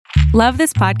Love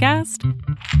this podcast?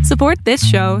 Support this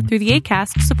show through the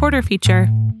Acast supporter feature.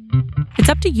 It's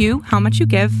up to you how much you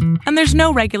give, and there's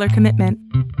no regular commitment.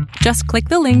 Just click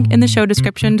the link in the show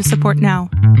description to support now.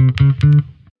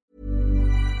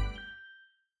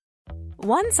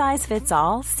 One size fits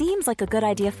all seems like a good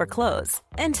idea for clothes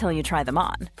until you try them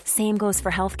on. Same goes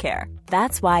for healthcare.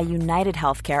 That's why United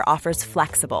Healthcare offers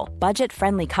flexible,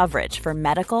 budget-friendly coverage for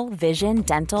medical, vision,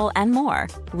 dental, and more.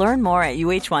 Learn more at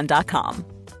uh1.com.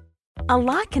 A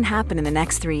lot can happen in the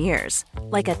next 3 years.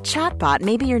 Like a chatbot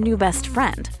may be your new best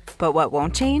friend. But what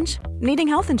won't change? Needing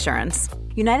health insurance.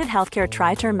 United Healthcare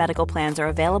Tri-Term Medical Plans are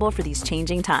available for these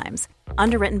changing times.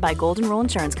 Underwritten by Golden Rule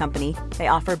Insurance Company, they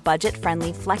offer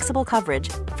budget-friendly, flexible coverage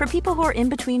for people who are in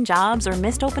between jobs or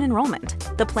missed open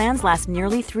enrollment. The plans last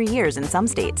nearly 3 years in some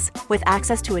states, with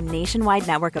access to a nationwide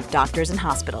network of doctors and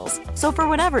hospitals. So for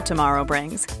whatever tomorrow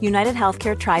brings, United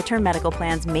Healthcare Tri-Term Medical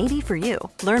Plans may be for you.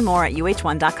 Learn more at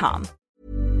uh1.com.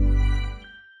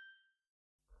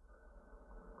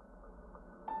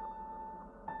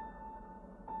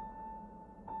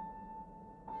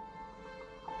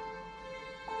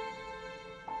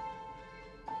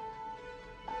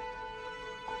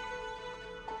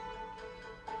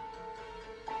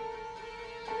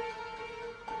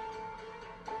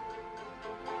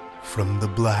 From the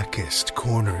blackest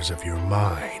corners of your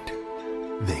mind,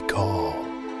 they call,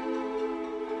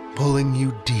 pulling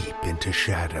you deep into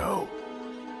shadow,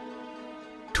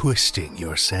 twisting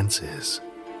your senses,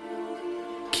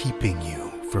 keeping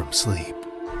you from sleep.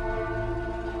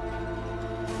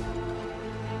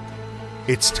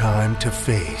 It's time to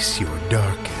face your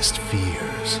darkest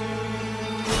fears.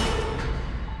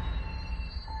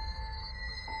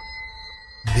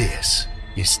 This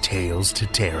is Tales to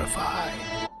Terrify.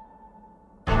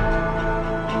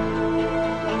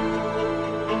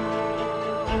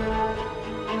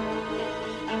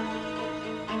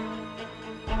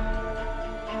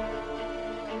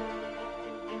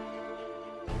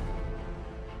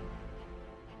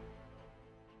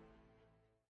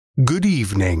 Good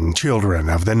evening, children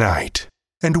of the night,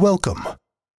 and welcome.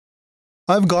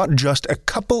 I've got just a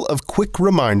couple of quick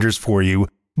reminders for you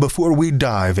before we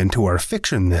dive into our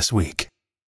fiction this week.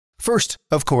 First,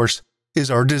 of course, is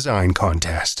our design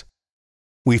contest.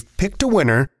 We've picked a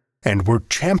winner, and we're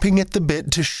champing at the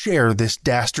bit to share this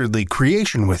dastardly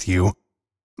creation with you,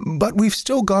 but we've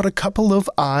still got a couple of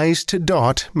I's to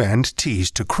dot and T's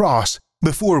to cross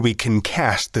before we can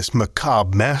cast this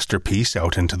macabre masterpiece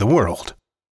out into the world.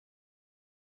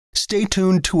 Stay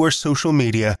tuned to our social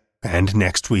media and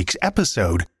next week's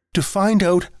episode to find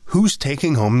out who's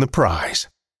taking home the prize.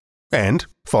 And,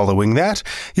 following that,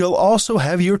 you'll also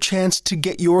have your chance to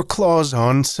get your claws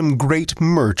on some great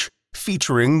merch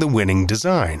featuring the winning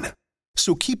design.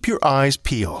 So keep your eyes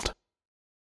peeled.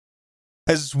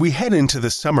 As we head into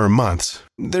the summer months,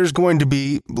 there's going to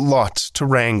be lots to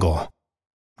wrangle.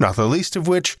 Not the least of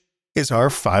which is our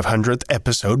 500th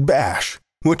episode bash,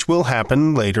 which will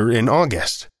happen later in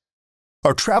August.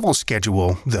 Our travel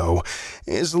schedule, though,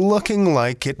 is looking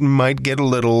like it might get a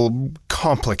little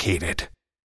complicated.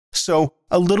 So,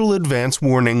 a little advance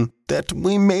warning that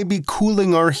we may be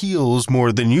cooling our heels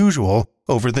more than usual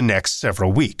over the next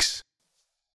several weeks.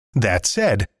 That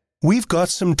said, we've got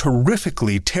some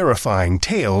terrifically terrifying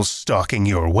tales stalking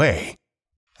your way.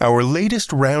 Our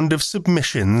latest round of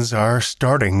submissions are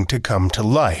starting to come to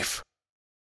life.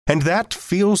 And that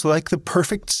feels like the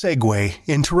perfect segue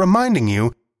into reminding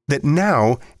you that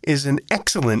now is an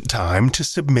excellent time to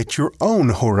submit your own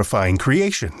horrifying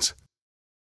creations.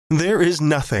 There is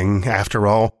nothing, after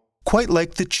all, quite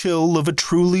like the chill of a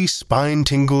truly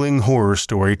spine-tingling horror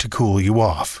story to cool you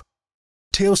off.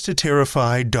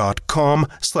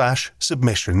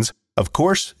 TalesToTerrify.com/submissions, of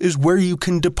course, is where you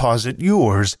can deposit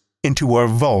yours into our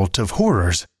vault of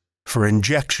horrors for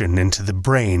injection into the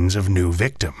brains of new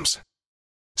victims.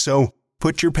 So,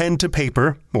 put your pen to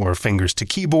paper, or fingers to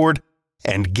keyboard,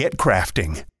 and get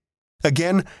crafting.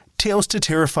 Again,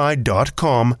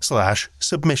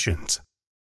 TalesToTerrify.com/submissions.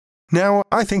 Now,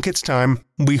 I think it's time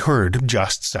we heard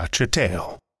just such a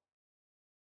tale.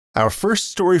 Our first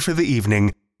story for the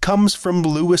evening comes from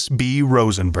Louis B.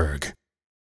 Rosenberg.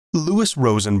 Louis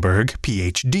Rosenberg,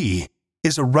 Ph.D.,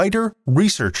 is a writer,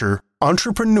 researcher,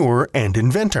 entrepreneur, and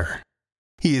inventor.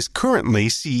 He is currently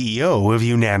CEO of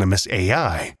Unanimous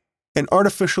AI, an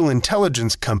artificial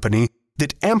intelligence company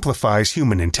that amplifies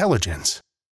human intelligence.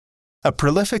 A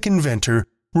prolific inventor,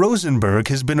 Rosenberg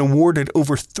has been awarded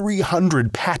over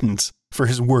 300 patents for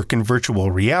his work in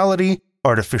virtual reality,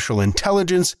 artificial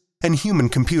intelligence, and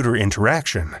human-computer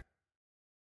interaction.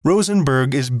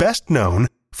 Rosenberg is best known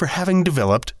for having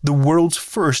developed the world's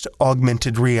first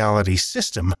augmented reality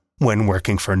system when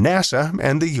working for NASA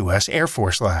and the U.S. Air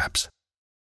Force labs.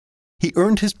 He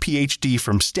earned his Ph.D.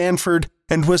 from Stanford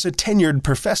and was a tenured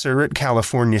professor at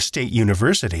California State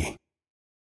University.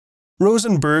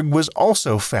 Rosenberg was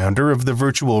also founder of the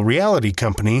virtual reality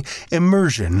company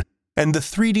Immersion and the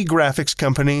 3D graphics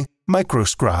company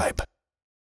Microscribe.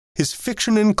 His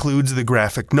fiction includes the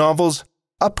graphic novels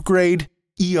Upgrade,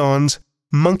 Eons,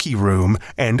 Monkey Room,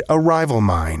 and Arrival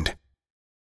Mind.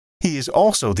 He is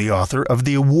also the author of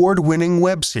the award-winning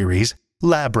web series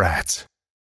Lab Rats.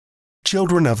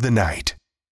 Children of the Night,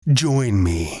 join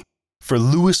me for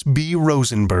Louis B.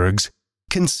 Rosenberg's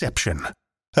Conception,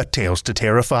 a Tales to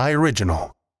Terrify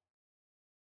original.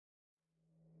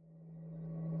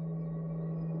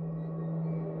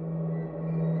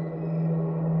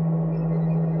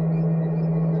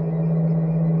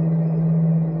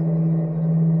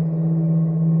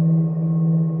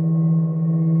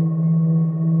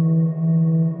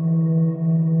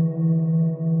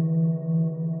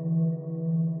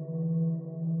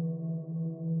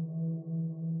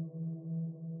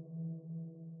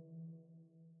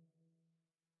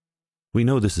 "We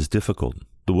know this is difficult,"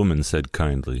 the woman said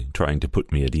kindly, trying to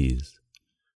put me at ease.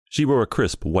 She wore a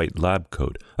crisp white lab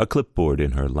coat, a clipboard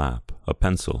in her lap, a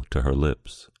pencil to her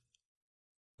lips.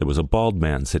 There was a bald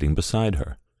man sitting beside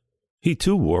her. He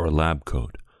too wore a lab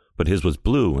coat, but his was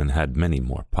blue and had many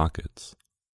more pockets.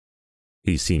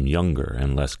 He seemed younger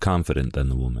and less confident than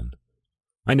the woman.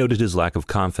 I noted his lack of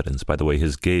confidence by the way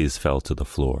his gaze fell to the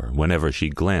floor whenever she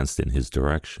glanced in his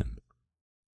direction.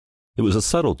 It was a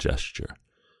subtle gesture,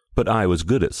 but I was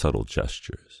good at subtle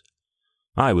gestures.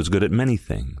 I was good at many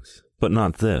things, but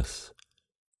not this.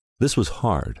 This was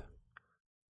hard.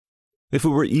 "If it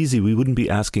were easy, we wouldn't be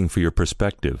asking for your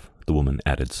perspective," the woman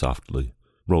added softly,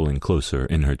 rolling closer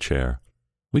in her chair.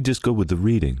 "We'd just go with the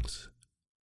readings."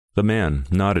 The man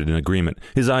nodded in agreement,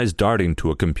 his eyes darting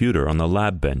to a computer on the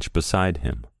lab bench beside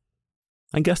him.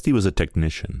 I guessed he was a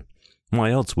technician.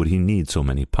 Why else would he need so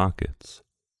many pockets?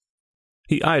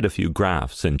 He eyed a few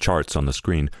graphs and charts on the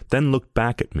screen, then looked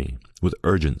back at me with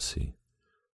urgency.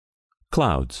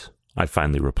 "Clouds," I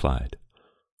finally replied.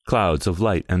 "Clouds of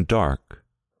light and dark."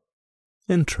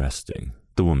 "Interesting,"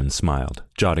 the woman smiled,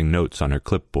 jotting notes on her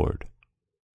clipboard.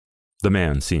 The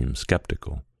man seemed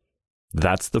skeptical.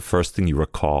 "That's the first thing you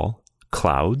recall?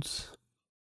 Clouds?"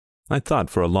 I thought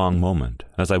for a long moment,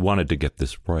 as I wanted to get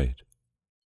this right.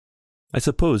 "I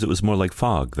suppose it was more like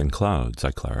fog than clouds,"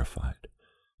 I clarified.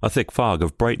 A thick fog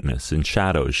of brightness and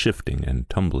shadows shifting and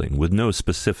tumbling with no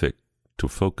specific to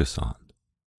focus on.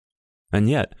 And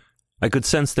yet, I could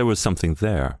sense there was something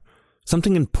there,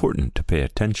 something important to pay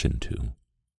attention to.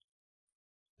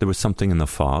 "There was something in the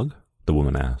fog?" the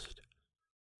woman asked.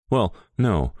 "Well,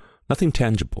 no, nothing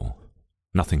tangible."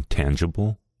 "Nothing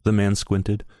tangible?" the man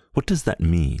squinted. "What does that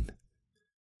mean?"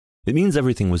 "It means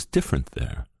everything was different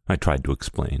there," I tried to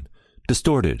explain,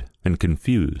 "distorted and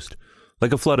confused.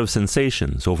 Like a flood of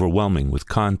sensations overwhelming with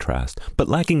contrast, but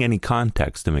lacking any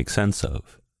context to make sense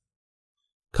of."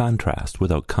 "Contrast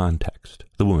without context,"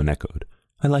 the woman echoed.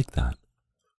 "I like that."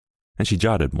 And she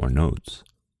jotted more notes.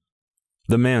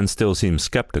 The man still seemed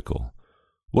skeptical.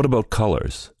 "What about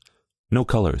colors?" "No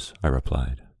colors," I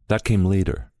replied. "That came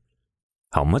later."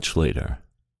 "How much later?"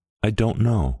 "I don't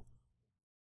know."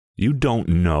 "You don't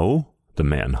know?" the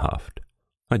man huffed.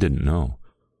 I didn't know.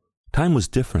 Time was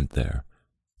different there.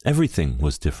 Everything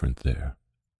was different there.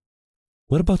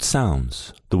 "What about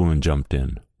sounds?" the woman jumped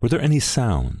in. "Were there any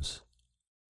sounds?"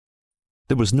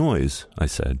 "There was noise," I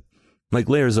said, "like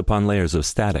layers upon layers of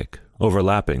static,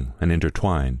 overlapping and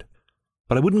intertwined.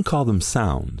 But I wouldn't call them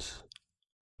sounds."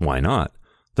 "Why not?"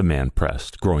 the man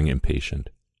pressed, growing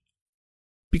impatient.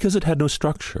 "Because it had no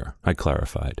structure," I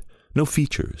clarified. "No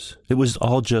features. It was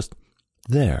all just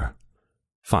there."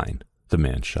 "Fine," the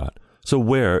man shot. "So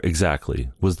where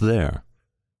exactly was there?"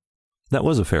 That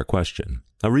was a fair question,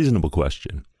 a reasonable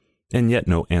question, and yet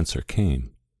no answer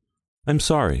came. "I'm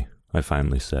sorry," I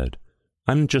finally said.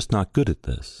 "I'm just not good at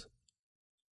this."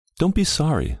 "Don't be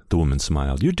sorry," the woman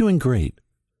smiled. "You're doing great."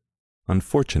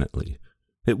 Unfortunately,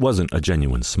 it wasn't a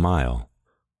genuine smile.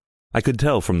 I could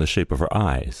tell from the shape of her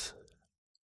eyes.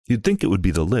 You'd think it would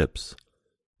be the lips,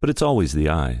 but it's always the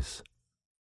eyes.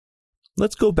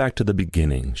 "Let's go back to the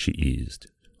beginning," she eased.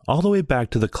 "All the way back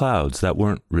to the clouds that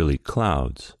weren't really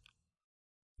clouds.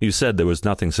 You said there was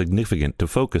nothing significant to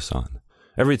focus on,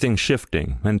 everything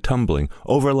shifting and tumbling,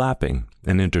 overlapping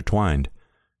and intertwined.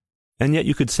 And yet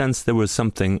you could sense there was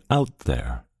something out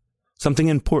there, something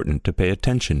important to pay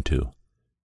attention to."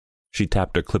 She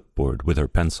tapped her clipboard with her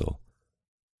pencil.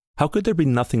 "How could there be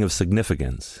nothing of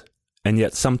significance, and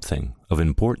yet something of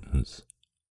importance?"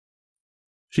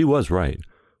 She was right.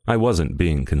 I wasn't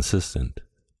being consistent.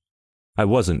 I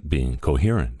wasn't being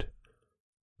coherent.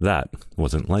 That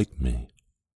wasn't like me.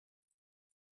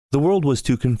 The world was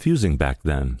too confusing back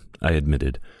then, I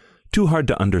admitted. Too hard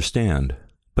to understand.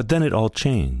 But then it all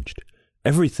changed.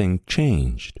 Everything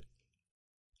changed.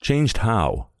 Changed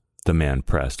how? The man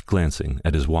pressed, glancing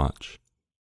at his watch.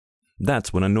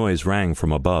 That's when a noise rang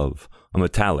from above, a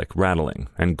metallic rattling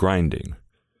and grinding.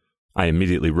 I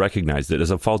immediately recognized it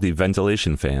as a faulty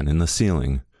ventilation fan in the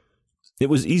ceiling. It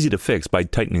was easy to fix by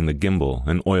tightening the gimbal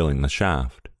and oiling the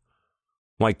shaft.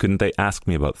 Why couldn't they ask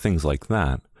me about things like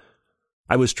that?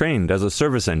 I was trained as a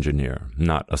service engineer,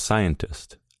 not a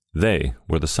scientist. They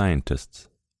were the scientists.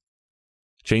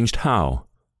 Changed how?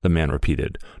 The man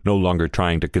repeated, no longer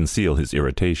trying to conceal his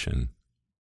irritation.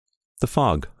 The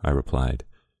fog, I replied.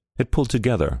 It pulled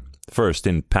together, first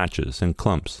in patches and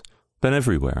clumps, then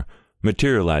everywhere,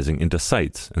 materializing into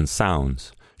sights and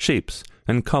sounds, shapes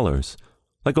and colors,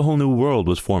 like a whole new world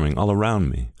was forming all around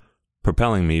me,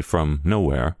 propelling me from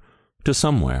nowhere to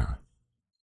somewhere.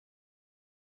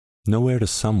 Nowhere to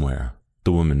somewhere,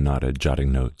 the woman nodded,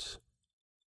 jotting notes.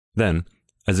 Then,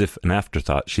 as if an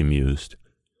afterthought, she mused,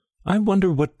 I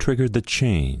wonder what triggered the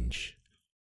change.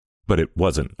 But it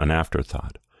wasn't an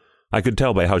afterthought. I could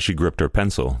tell by how she gripped her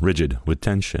pencil, rigid with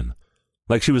tension,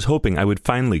 like she was hoping I would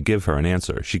finally give her an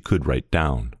answer she could write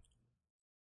down.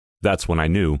 That's when I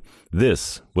knew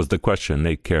this was the question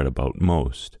they cared about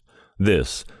most.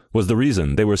 This was the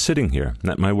reason they were sitting here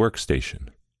at my workstation.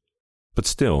 But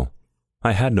still,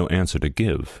 I had no answer to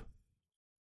give.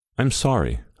 I'm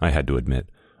sorry, I had to admit.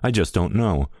 I just don't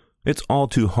know. It's all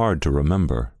too hard to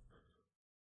remember.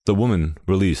 The woman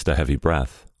released a heavy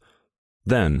breath.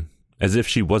 Then, as if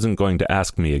she wasn't going to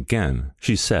ask me again,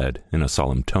 she said in a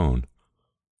solemn tone,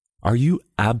 Are you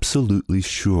absolutely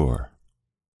sure?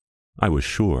 I was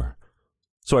sure.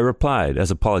 So I replied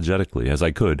as apologetically as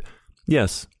I could,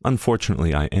 Yes,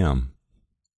 unfortunately I am.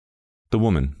 The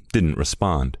woman didn't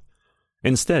respond.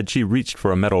 Instead, she reached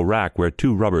for a metal rack where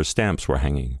 2 rubber stamps were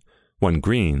hanging, one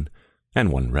green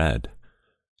and one red.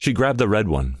 She grabbed the red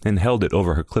one and held it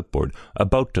over her clipboard,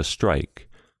 about to strike.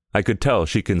 I could tell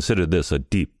she considered this a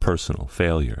deep personal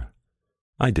failure.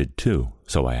 I did too,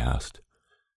 so I asked,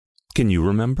 Can you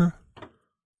remember?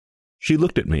 She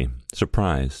looked at me,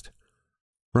 surprised.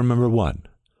 Remember what?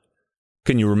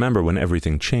 Can you remember when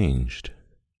everything changed?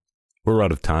 We're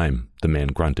out of time, the man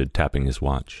grunted, tapping his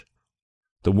watch.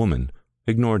 The woman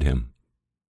ignored him.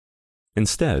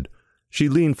 Instead, she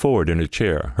leaned forward in her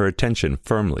chair, her attention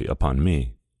firmly upon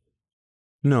me.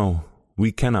 No,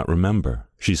 we cannot remember,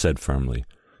 she said firmly.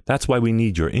 That's why we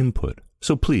need your input.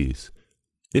 So please,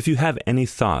 if you have any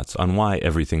thoughts on why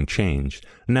everything changed,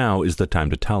 now is the time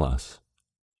to tell us.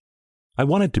 I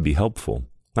wanted to be helpful.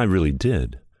 I really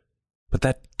did. But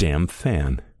that damn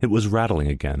fan, it was rattling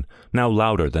again, now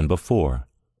louder than before.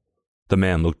 The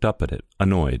man looked up at it,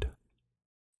 annoyed.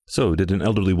 So did an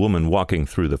elderly woman walking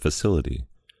through the facility.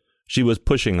 She was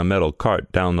pushing a metal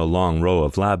cart down the long row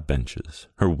of lab benches,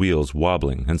 her wheels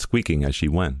wobbling and squeaking as she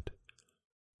went.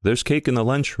 There's cake in the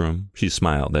lunchroom, she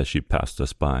smiled as she passed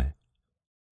us by.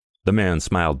 The man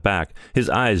smiled back, his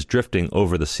eyes drifting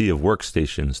over the sea of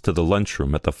workstations to the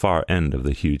lunchroom at the far end of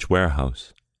the huge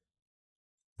warehouse.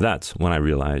 That's when I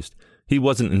realized he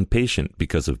wasn't impatient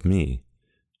because of me.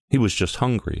 He was just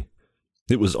hungry.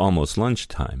 It was almost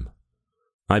lunchtime.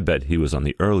 I bet he was on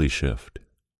the early shift.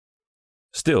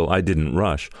 Still, I didn't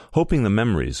rush, hoping the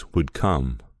memories would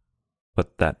come.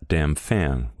 But that damn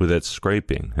fan, with its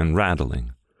scraping and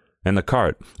rattling, and the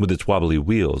cart with its wobbly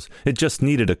wheels, it just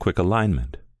needed a quick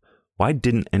alignment. Why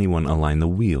didn't anyone align the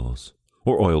wheels?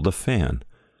 Or oil the fan?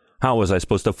 How was I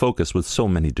supposed to focus with so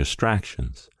many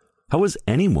distractions? How was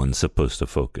anyone supposed to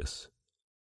focus?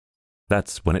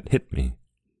 That's when it hit me.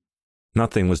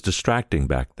 Nothing was distracting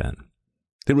back then.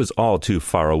 It was all too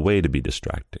far away to be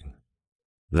distracting.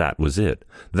 That was it.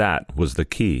 That was the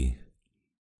key.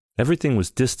 Everything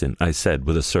was distant, I said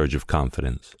with a surge of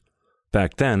confidence.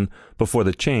 Back then, before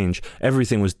the change,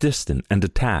 everything was distant and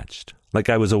detached, like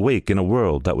I was awake in a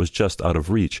world that was just out of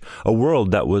reach, a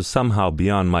world that was somehow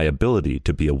beyond my ability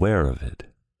to be aware of it.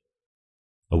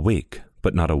 Awake,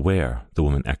 but not aware, the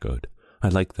woman echoed. I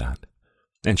like that.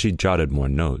 And she jotted more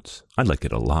notes. I like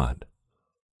it a lot.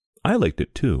 I liked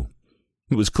it too.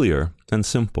 It was clear and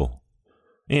simple.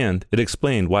 And it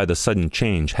explained why the sudden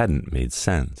change hadn't made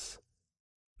sense.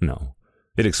 No,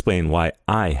 it explained why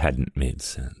I hadn't made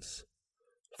sense.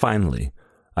 Finally,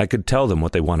 I could tell them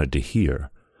what they wanted to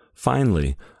hear.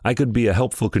 Finally, I could be a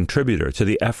helpful contributor to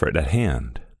the effort at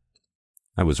hand.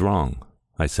 I was wrong,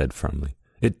 I said firmly.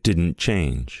 It didn't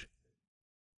change.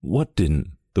 What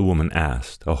didn't? The woman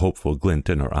asked, a hopeful glint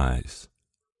in her eyes.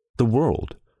 The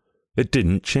world. It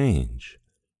didn't change.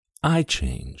 I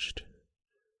changed.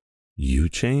 You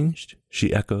changed?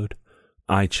 She echoed.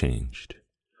 I changed.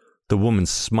 The woman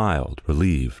smiled,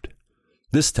 relieved.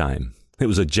 This time, it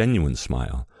was a genuine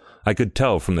smile. I could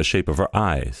tell from the shape of her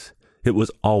eyes. It was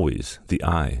always the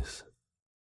eyes.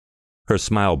 Her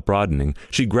smile broadening,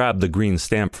 she grabbed the green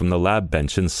stamp from the lab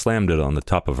bench and slammed it on the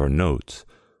top of her notes.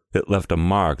 It left a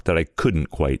mark that I couldn't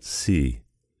quite see.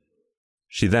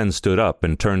 She then stood up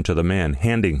and turned to the man,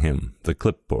 handing him the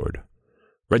clipboard.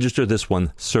 Register this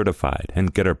one certified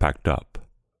and get her packed up.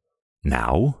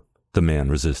 Now? The man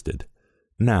resisted.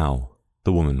 Now,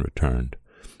 the woman returned.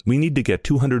 We need to get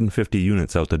 250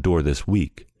 units out the door this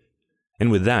week.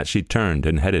 And with that, she turned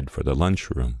and headed for the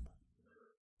lunchroom.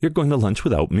 You're going to lunch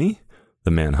without me?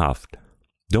 The man huffed.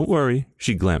 Don't worry,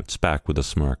 she glanced back with a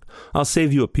smirk. I'll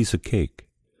save you a piece of cake.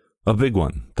 A big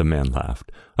one, the man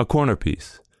laughed. A corner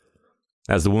piece.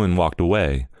 As the woman walked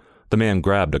away, the man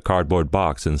grabbed a cardboard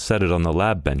box and set it on the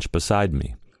lab bench beside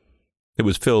me. It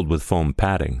was filled with foam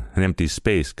padding, an empty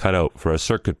space cut out for a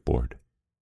circuit board.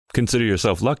 Consider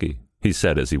yourself lucky, he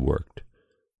said as he worked.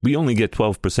 We only get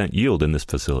 12% yield in this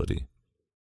facility.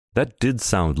 That did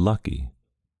sound lucky.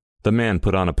 The man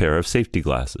put on a pair of safety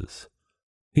glasses.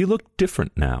 He looked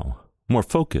different now, more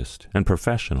focused and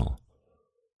professional.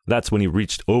 That's when he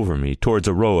reached over me towards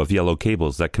a row of yellow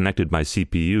cables that connected my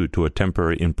CPU to a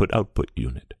temporary input-output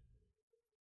unit.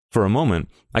 For a moment,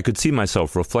 I could see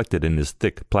myself reflected in his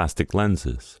thick plastic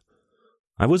lenses.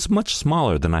 I was much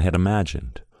smaller than I had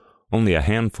imagined, only a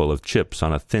handful of chips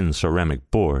on a thin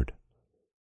ceramic board.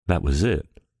 That was it.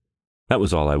 That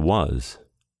was all I was,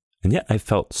 and yet I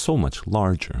felt so much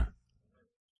larger.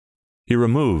 He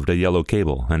removed a yellow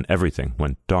cable, and everything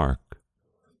went dark.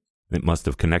 It must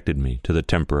have connected me to the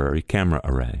temporary camera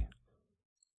array.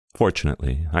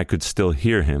 Fortunately, I could still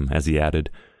hear him as he added,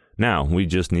 Now, we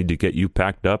just need to get you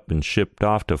packed up and shipped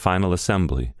off to final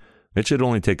assembly. It should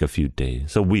only take a few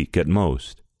days, a week at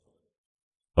most.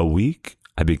 A week?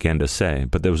 I began to say,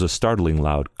 but there was a startling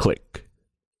loud click.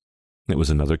 It was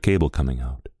another cable coming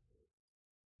out.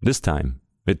 This time,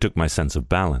 it took my sense of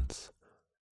balance.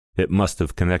 It must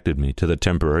have connected me to the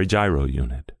temporary gyro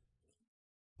unit.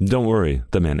 Don't worry,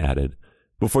 the man added.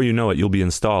 Before you know it, you'll be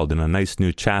installed in a nice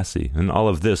new chassis, and all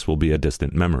of this will be a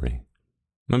distant memory.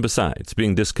 And besides,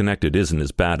 being disconnected isn't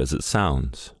as bad as it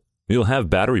sounds. You'll have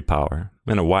battery power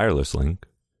and a wireless link.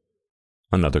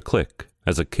 Another click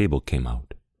as a cable came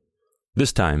out.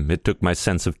 This time, it took my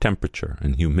sense of temperature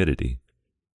and humidity.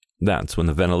 That's when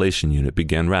the ventilation unit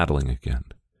began rattling again.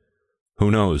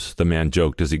 Who knows, the man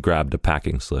joked as he grabbed a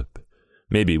packing slip.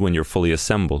 Maybe when you're fully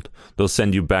assembled, they'll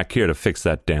send you back here to fix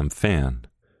that damn fan.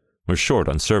 We're short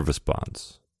on service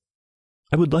bonds.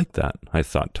 I would like that, I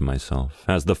thought to myself,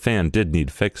 as the fan did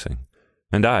need fixing,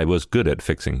 and I was good at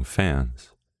fixing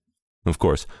fans. Of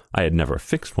course, I had never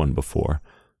fixed one before,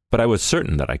 but I was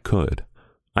certain that I could.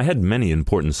 I had many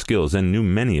important skills and knew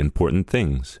many important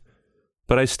things,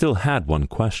 but I still had one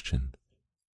question.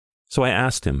 So I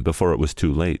asked him before it was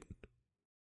too late.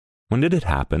 When did it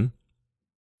happen?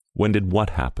 When did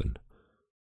what happen?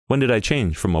 When did I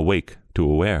change from awake to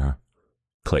aware?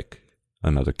 Click,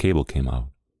 another cable came out.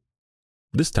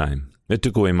 This time, it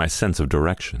took away my sense of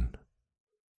direction.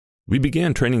 We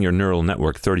began training your neural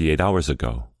network 38 hours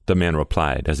ago, the man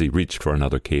replied as he reached for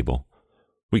another cable.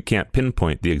 We can't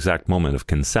pinpoint the exact moment of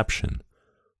conception,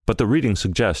 but the readings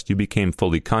suggest you became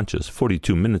fully conscious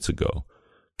 42 minutes ago,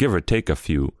 give or take a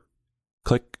few.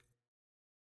 Click.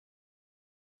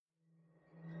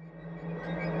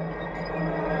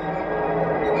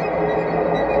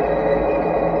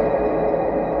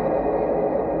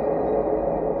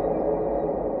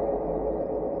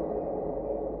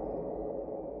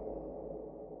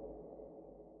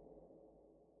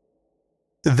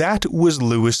 That was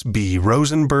Louis B.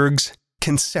 Rosenberg's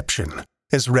Conception,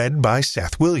 as read by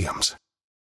Seth Williams.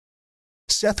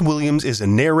 Seth Williams is a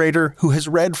narrator who has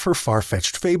read for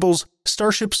Far-Fetched Fables,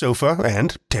 Starship Sofa,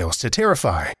 and Tales to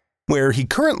Terrify, where he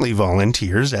currently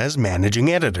volunteers as managing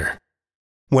editor.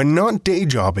 When not day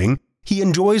jobbing, he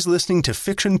enjoys listening to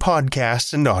fiction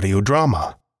podcasts and audio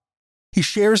drama. He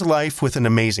shares life with an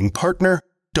amazing partner,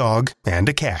 dog, and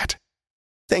a cat.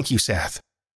 Thank you, Seth.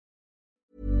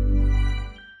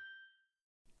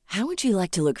 How would you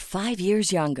like to look 5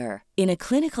 years younger? In a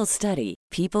clinical study,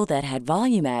 people that had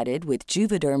volume added with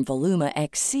Juvederm Voluma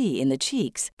XC in the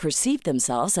cheeks perceived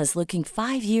themselves as looking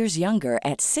 5 years younger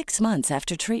at 6 months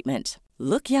after treatment.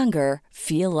 Look younger,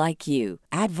 feel like you.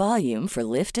 Add volume for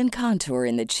lift and contour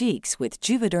in the cheeks with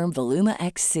Juvederm Voluma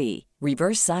XC.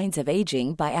 Reverse signs of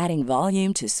aging by adding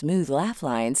volume to smooth laugh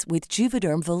lines with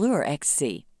Juvederm Volure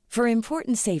XC. For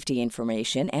important safety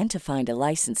information and to find a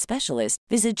licensed specialist,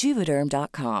 visit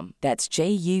Juvederm.com. That's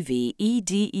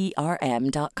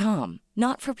JUVEDERM.com.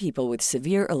 Not for people with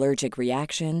severe allergic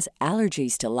reactions,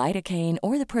 allergies to lidocaine,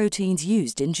 or the proteins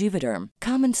used in Juvederm.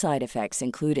 Common side effects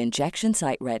include injection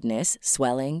site redness,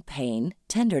 swelling, pain,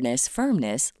 tenderness,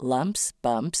 firmness, lumps,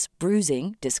 bumps,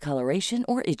 bruising, discoloration,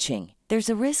 or itching. There's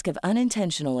a risk of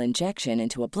unintentional injection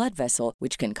into a blood vessel,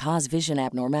 which can cause vision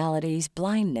abnormalities,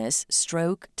 blindness,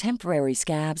 stroke, temporary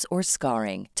scabs, or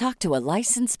scarring. Talk to a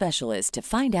licensed specialist to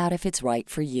find out if it's right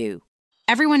for you.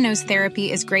 Everyone knows therapy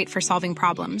is great for solving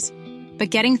problems. But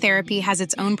getting therapy has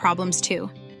its own problems too.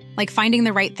 Like finding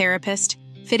the right therapist,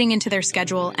 fitting into their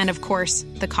schedule, and of course,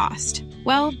 the cost.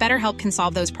 Well, BetterHelp can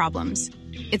solve those problems.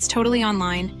 It's totally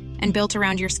online and built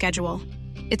around your schedule.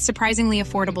 It's surprisingly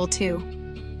affordable too.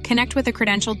 Connect with a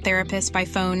credentialed therapist by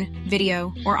phone,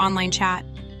 video, or online chat,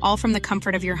 all from the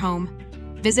comfort of your home.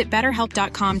 Visit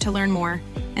BetterHelp.com to learn more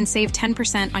and save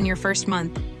 10% on your first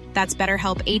month. That's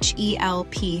BetterHelp,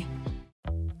 H-E-L-P.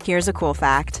 Here's a cool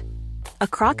fact. A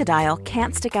crocodile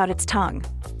can't stick out its tongue.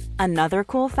 Another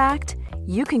cool fact,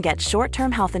 you can get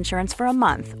short-term health insurance for a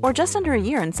month or just under a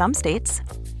year in some states.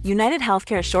 United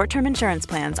Healthcare short-term insurance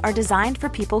plans are designed for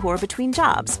people who are between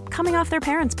jobs, coming off their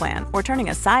parents' plan, or turning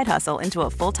a side hustle into a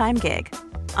full-time gig.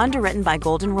 Underwritten by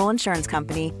Golden Rule Insurance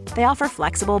Company, they offer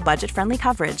flexible, budget-friendly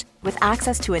coverage with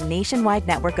access to a nationwide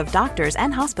network of doctors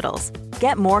and hospitals.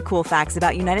 Get more cool facts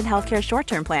about United Healthcare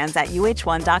short-term plans at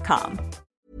uh1.com.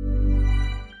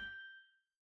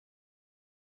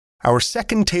 Our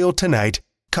second tale tonight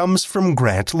comes from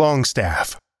Grant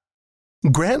Longstaff.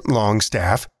 Grant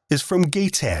Longstaff is from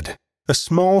Gateshead, a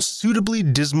small, suitably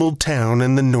dismal town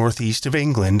in the northeast of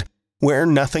England where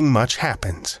nothing much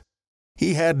happens.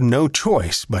 He had no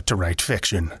choice but to write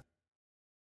fiction.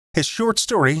 His short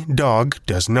story, Dog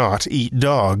Does Not Eat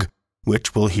Dog,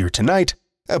 which we'll hear tonight,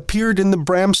 appeared in the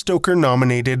Bram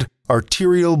Stoker-nominated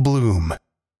Arterial Bloom,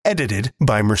 edited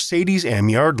by Mercedes M.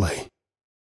 Yardley.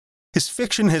 His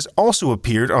fiction has also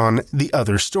appeared on the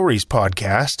Other Stories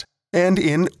podcast and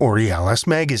in Aurealis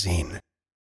magazine.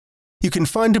 You can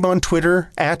find him on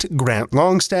Twitter at Grant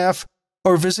Longstaff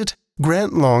or visit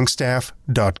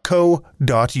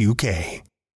grantlongstaff.co.uk.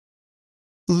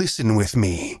 Listen with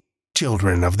me,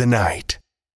 children of the night,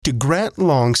 to Grant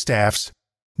Longstaff's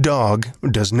Dog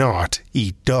Does Not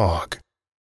Eat Dog,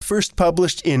 first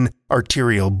published in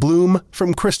Arterial Bloom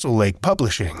from Crystal Lake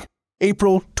Publishing,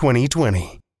 April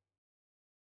 2020.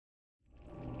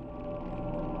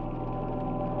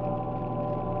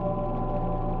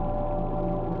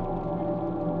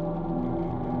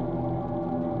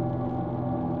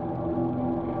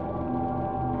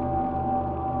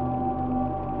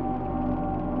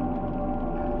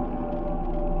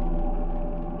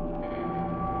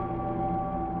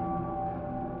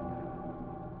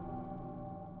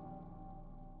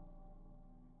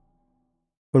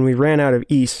 When we ran out of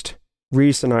east,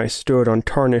 Reese and I stood on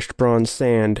tarnished bronze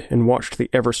sand and watched the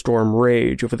Everstorm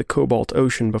rage over the cobalt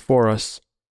ocean before us.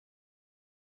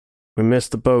 "We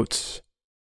missed the boats,"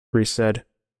 Reese said.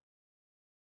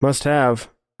 "Must have,"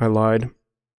 I lied.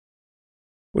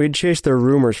 We'd chased their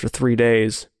rumors for 3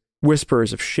 days,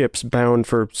 whispers of ships bound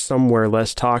for somewhere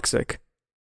less toxic.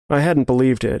 I hadn't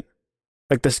believed it.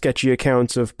 Like the sketchy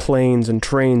accounts of planes and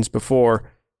trains before,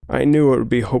 I knew it would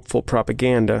be hopeful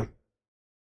propaganda.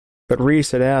 But Reese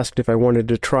had asked if I wanted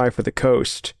to try for the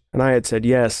coast, and I had said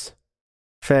yes.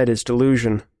 Fed his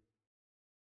delusion.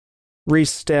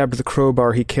 Reese stabbed the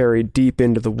crowbar he carried deep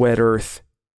into the wet earth.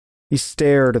 He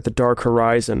stared at the dark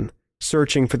horizon,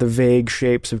 searching for the vague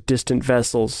shapes of distant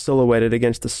vessels silhouetted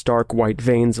against the stark white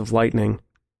veins of lightning.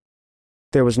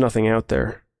 There was nothing out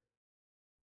there.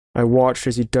 I watched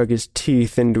as he dug his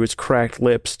teeth into his cracked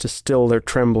lips to still their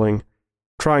trembling,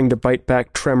 trying to bite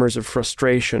back tremors of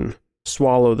frustration,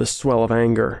 swallow the swell of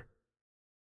anger.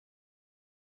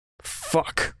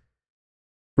 "Fuck."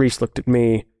 Reese looked at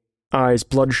me, eyes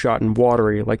bloodshot and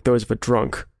watery like those of a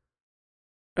drunk.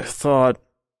 I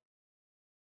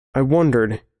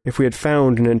wondered if we had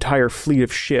found an entire fleet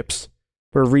of ships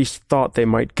where Reese thought they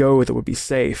might go that would be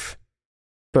safe,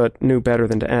 but knew better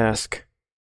than to ask.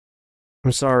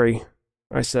 "I'm sorry,"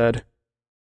 I said.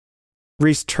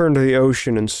 Reese turned to the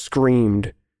ocean and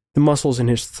screamed, the muscles in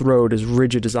his throat as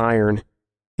rigid as iron.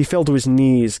 He fell to his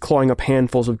knees, clawing up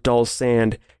handfuls of dull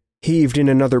sand, heaved in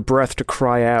another breath to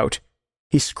cry out.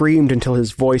 He screamed until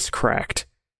his voice cracked,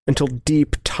 until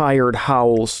deep, tired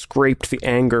howls scraped the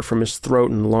anger from his throat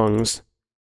and lungs.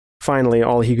 Finally,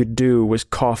 all he could do was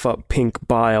cough up pink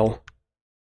bile.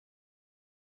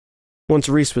 Once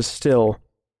Reese was still,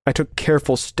 I took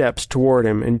careful steps toward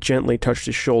him and gently touched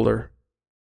his shoulder.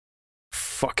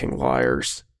 Fucking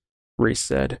liars, Reese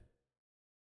said.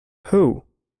 Who?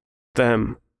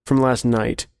 Them, from last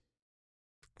night.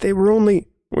 They were only...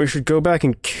 We should go back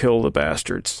and kill the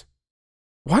bastards.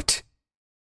 What?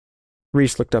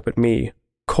 Reese looked up at me,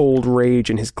 cold rage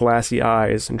in his glassy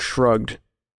eyes, and shrugged.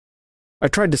 I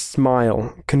tried to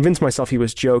smile, convince myself he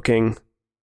was joking,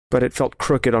 but it felt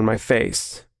crooked on my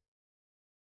face.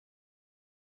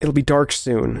 It'll be dark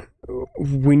soon.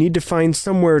 We need to find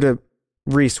somewhere to...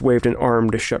 Reese waved an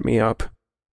arm to shut me up.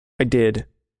 I did.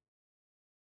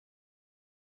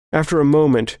 After a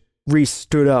moment, Reese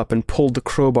stood up and pulled the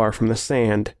crowbar from the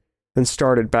sand, then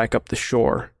started back up the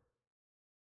shore.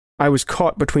 I was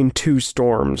caught between two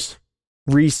storms,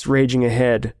 Reese raging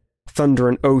ahead, thunder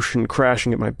and ocean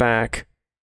crashing at my back,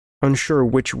 unsure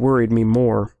which worried me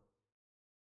more.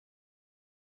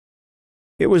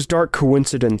 It was dark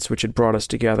coincidence which had brought us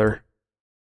together.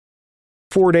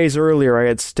 4 days earlier I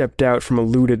had stepped out from a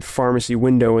looted pharmacy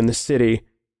window in the city,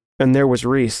 and there was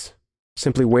Reese,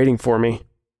 simply waiting for me.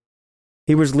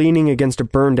 He was leaning against a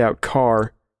burned-out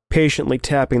car, patiently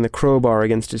tapping the crowbar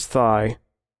against his thigh.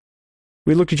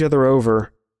 We looked each other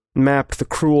over, mapped the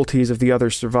cruelties of the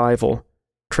other's survival,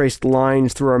 traced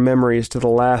lines through our memories to the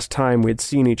last time we had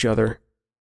seen each other.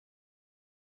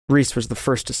 Reese was the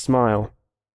first to smile.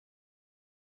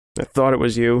 "I thought it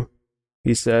was you,"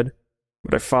 he said,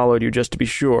 "but I followed you just to be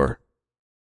sure."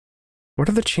 "What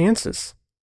are the chances?"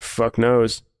 "Fuck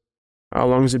knows. How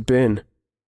long has it been?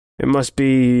 It must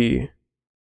be..."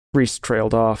 Reese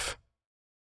trailed off.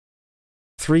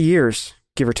 3 years,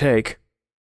 give or take.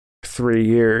 3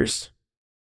 years.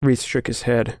 Reese shook his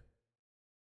head.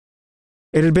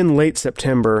 It had been late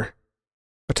September,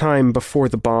 a time before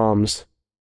the bombs.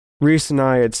 Reese and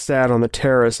I had sat on the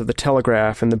terrace of the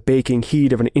Telegraph in the baking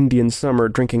heat of an Indian summer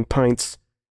drinking pints.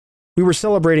 We were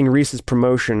celebrating Reese's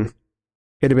promotion.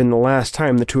 It had been the last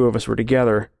time the two of us were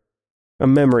together, a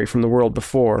memory from the world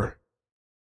before.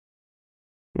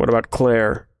 "What about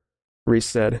Claire?" Reese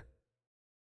said.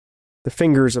 The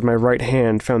fingers of my right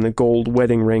hand found the gold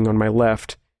wedding ring on my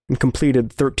left and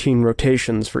completed 13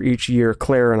 rotations for each year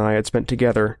Claire and I had spent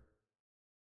together.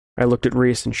 I looked at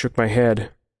Reese and shook my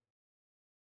head.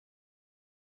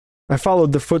 I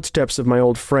followed the footsteps of my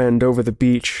old friend over the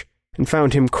beach and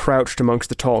found him crouched amongst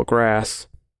the tall grass.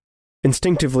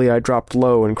 Instinctively, I dropped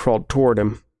low and crawled toward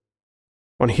him.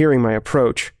 On hearing my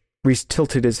approach, Reese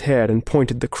tilted his head and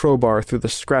pointed the crowbar through the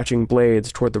scratching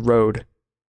blades toward the road.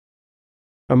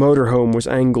 A motorhome was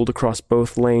angled across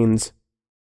both lanes.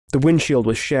 The windshield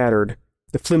was shattered.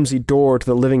 The flimsy door to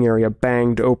the living area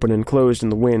banged open and closed in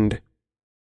the wind.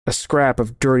 A scrap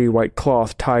of dirty white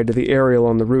cloth tied to the aerial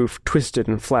on the roof twisted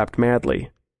and flapped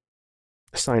madly.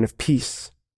 A sign of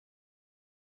peace.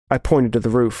 I pointed to the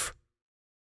roof.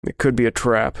 "It could be a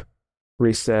trap,"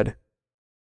 Reese said.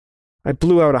 I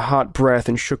blew out a hot breath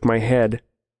and shook my head,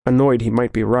 annoyed he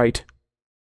might be right.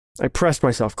 I pressed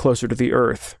myself closer to the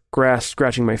earth, grass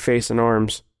scratching my face and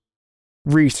arms.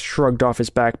 Reese shrugged off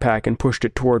his backpack and pushed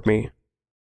it toward me.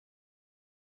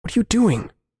 "What are you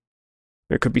doing?"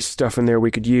 "There could be stuff in there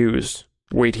we could use.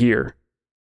 Wait here."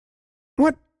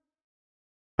 "What?"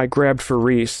 I grabbed for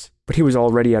Reese, but he was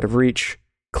already out of reach,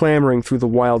 clambering through the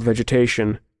wild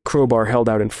vegetation, crowbar held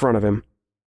out in front of him.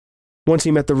 Once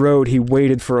he met the road, he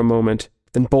waited for a moment,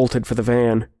 then bolted for the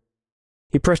van.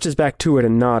 He pressed his back to it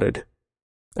and nodded.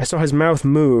 I saw his mouth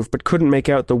move, but couldn't make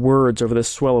out the words over the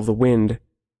swell of the wind.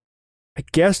 I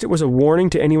guessed it was a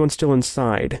warning to anyone still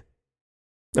inside.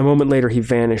 A moment later, he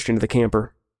vanished into the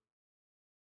camper.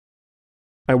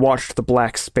 I watched the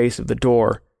black space of the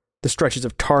door, the stretches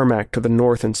of tarmac to the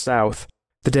north and south,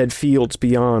 the dead fields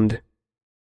beyond.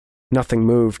 Nothing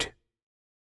moved.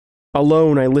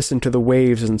 Alone, I listened to the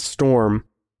waves and storm,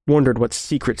 wondered what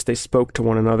secrets they spoke to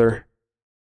one another.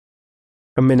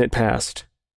 A minute passed.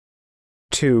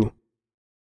 2.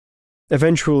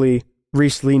 Eventually,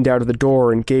 Reese leaned out of the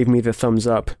door and gave me the thumbs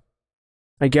up.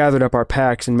 I gathered up our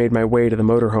packs and made my way to the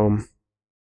motorhome.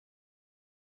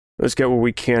 "Let's get what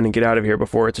we can and get out of here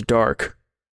before it's dark,"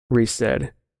 Reese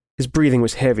said. His breathing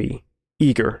was heavy,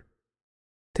 eager.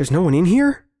 "There's no one in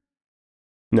here?"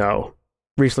 "No."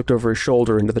 Reese looked over his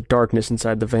shoulder into the darkness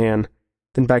inside the van,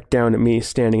 then back down at me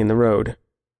standing in the road.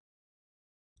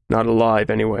 "Not alive,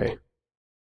 anyway."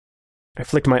 I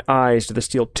flicked my eyes to the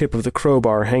steel tip of the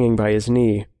crowbar hanging by his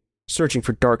knee, searching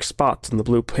for dark spots in the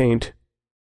blue paint.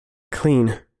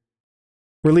 Clean.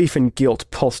 Relief and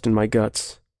guilt pulsed in my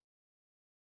guts.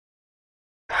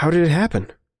 "How did it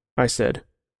happen?" I said.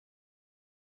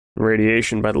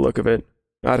 "Radiation, by the look of it.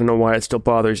 I don't know why it still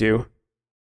bothers you."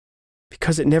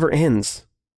 "Because it never ends."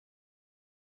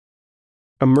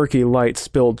 A murky light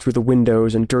spilled through the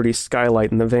windows and dirty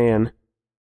skylight in the van.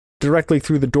 Directly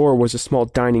through the door was a small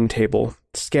dining table,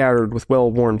 scattered with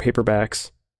well-worn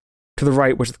paperbacks. To the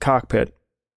right was the cockpit.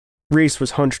 Reese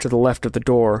was hunched to the left of the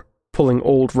door, pulling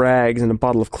old rags and a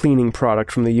bottle of cleaning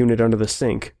product from the unit under the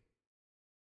sink.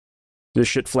 "Is this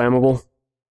shit flammable?"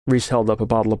 Reese held up a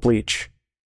bottle of bleach.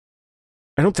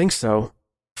 "I don't think so."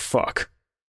 "Fuck."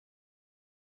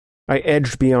 I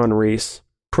edged beyond Reese,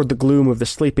 toward the gloom of the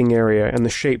sleeping area and the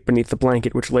shape beneath the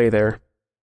blanket which lay there.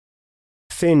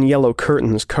 Thin yellow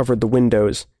curtains covered the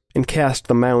windows and cast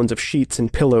the mounds of sheets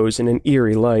and pillows in an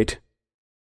eerie light.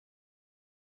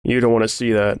 "You don't want to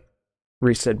see that,"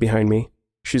 Reese said behind me.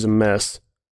 "She's a mess."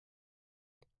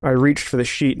 I reached for the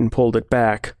sheet and pulled it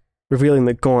back, revealing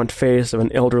the gaunt face of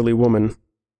an elderly woman.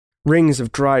 Rings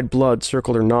of dried blood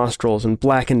circled her nostrils and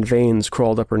blackened veins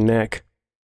crawled up her neck.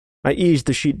 I eased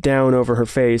the sheet down over her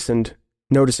face and,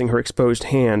 noticing her exposed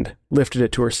hand, lifted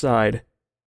it to her side.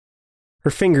 Her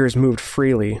fingers moved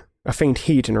freely, a faint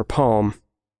heat in her palm.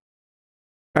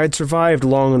 I had survived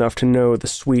long enough to know the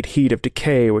sweet heat of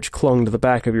decay which clung to the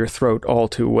back of your throat all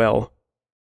too well.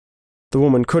 The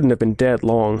woman couldn't have been dead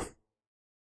long.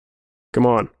 "Come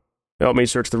on, help me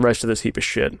search the rest of this heap of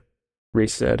shit,"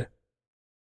 Reese said.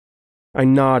 I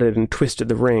nodded and twisted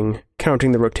the ring,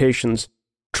 counting the rotations,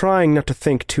 trying not to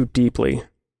think too deeply.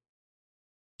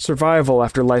 Survival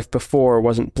after life before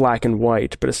wasn't black and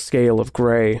white, but a scale of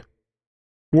gray.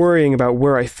 Worrying about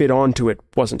where I fit onto it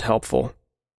wasn't helpful.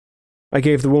 I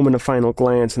gave the woman a final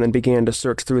glance and then began to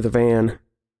search through the van.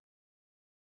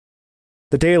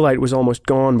 The daylight was almost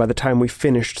gone by the time we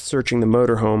finished searching the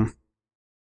motorhome.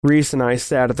 Reese and I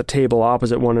sat at the table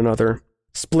opposite one another,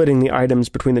 splitting the items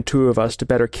between the two of us to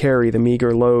better carry the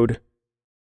meager load.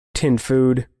 Tinned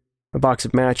food, a box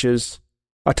of matches,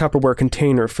 a Tupperware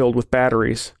container filled with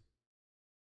batteries.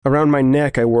 Around my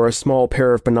neck I wore a small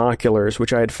pair of binoculars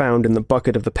which I had found in the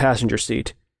bucket of the passenger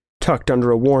seat, tucked under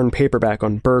a worn paperback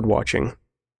on birdwatching.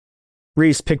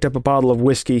 Reese picked up a bottle of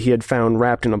whiskey he had found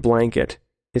wrapped in a blanket,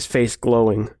 his face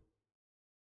glowing.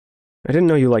 "I didn't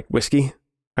know you liked whiskey,"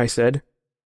 I said.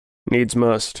 "Needs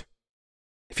must."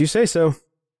 "If you say so."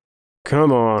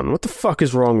 "Come on, what the fuck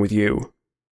is wrong with you?"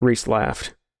 Reese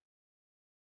laughed.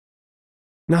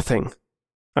 "Nothing,"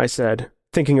 I said,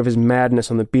 thinking of his madness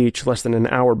on the beach less than an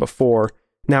hour before,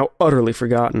 now utterly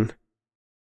forgotten.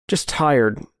 "Just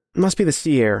tired. Must be the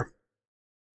sea air."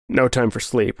 "No time for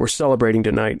sleep. We're celebrating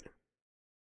tonight."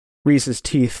 Reese's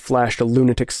teeth flashed a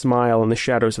lunatic smile in the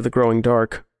shadows of the growing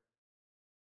dark.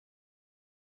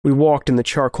 We walked in the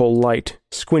charcoal light,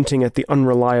 squinting at the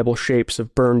unreliable shapes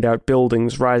of burned-out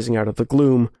buildings rising out of the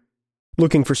gloom,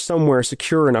 looking for somewhere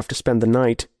secure enough to spend the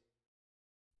night.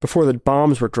 Before the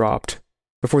bombs were dropped,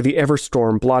 before the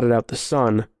Everstorm blotted out the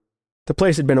sun, the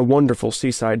place had been a wonderful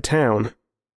seaside town.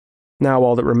 Now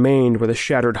all that remained were the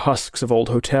shattered husks of old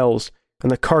hotels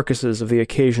and the carcasses of the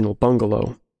occasional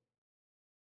bungalow.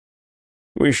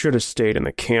 "We should have stayed in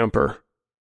the camper."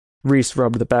 Reese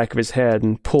rubbed the back of his head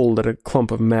and pulled at a clump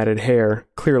of matted hair,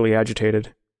 clearly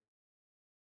agitated.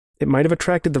 "It might have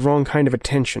attracted the wrong kind of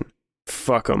attention."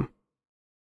 "Fuck 'em."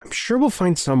 "I'm sure we'll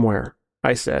find somewhere,"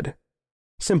 I said.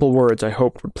 Simple words I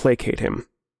hoped would placate him.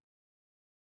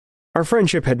 Our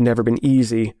friendship had never been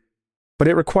easy, but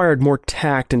it required more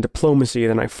tact and diplomacy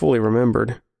than I fully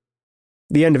remembered.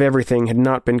 The end of everything had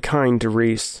not been kind to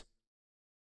Reese.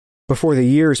 Before the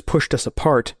years pushed us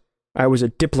apart, I was a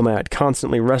diplomat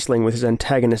constantly wrestling with his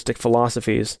antagonistic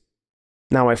philosophies.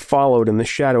 Now I followed in the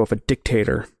shadow of a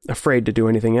dictator, afraid to do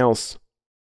anything else.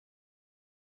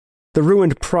 The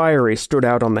ruined priory stood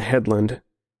out on the headland,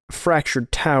 a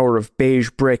fractured tower of beige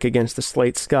brick against the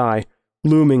slate sky,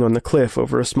 looming on the cliff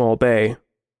over a small bay.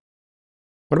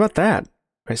 "What about that?"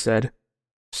 I said.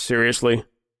 "Seriously?"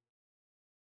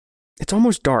 "It's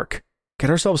almost dark. Get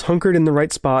ourselves hunkered in the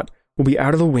right spot. We'll be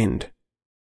out of the wind."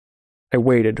 I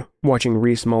waited, watching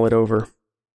Reese mull it over.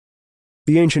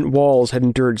 The ancient walls had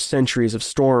endured centuries of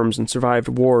storms and survived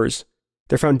wars.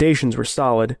 Their foundations were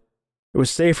solid. It was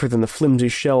safer than the flimsy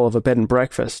shell of a bed and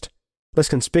breakfast, less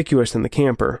conspicuous than the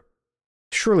camper.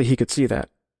 Surely he could see that.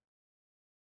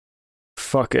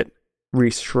 "Fuck it,"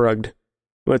 Reese shrugged.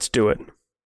 "Let's do it."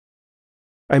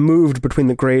 I moved between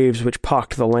the graves which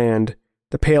pocked the land,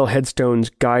 the pale headstones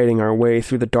guiding our way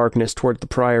through the darkness toward the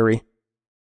priory.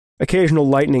 Occasional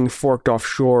lightning forked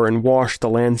offshore and washed the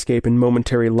landscape in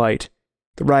momentary light,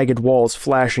 the ragged walls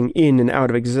flashing in and out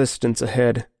of existence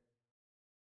ahead.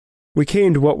 We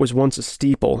came to what was once a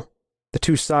steeple, the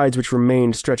two sides which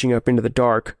remained stretching up into the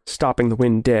dark, stopping the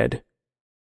wind dead.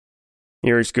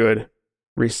 "Here's good,"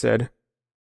 Reese said.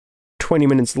 20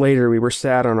 minutes later we were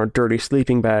sat on our dirty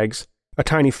sleeping bags, a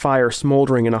tiny fire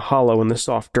smoldering in a hollow in the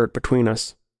soft dirt between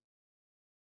us.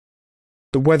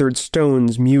 The weathered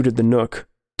stones muted the nook,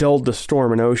 dulled the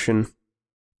storm and ocean.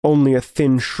 Only a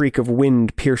thin shriek of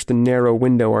wind pierced the narrow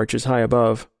window arches high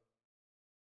above.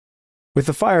 With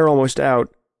the fire almost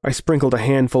out, I sprinkled a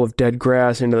handful of dead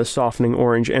grass into the softening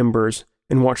orange embers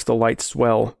and watched the light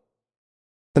swell.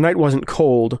 The night wasn't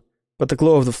cold, but the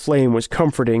glow of the flame was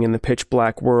comforting in the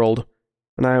pitch-black world,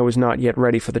 and I was not yet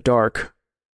ready for the dark.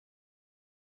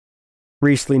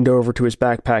 Reese leaned over to his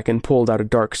backpack and pulled out a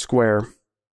dark square.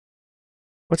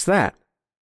 "What's that?"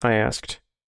 I asked.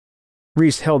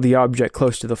 Reese held the object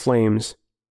close to the flames.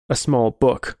 A small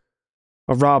book.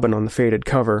 A robin on the faded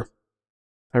cover.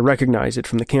 I recognized it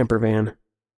from the camper van.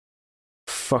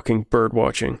 "Fucking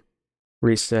bird-watching,"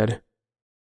 Reese said.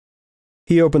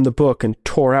 He opened the book and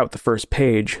tore out the first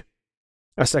page.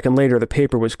 A second later, the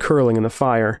paper was curling in the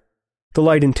fire, the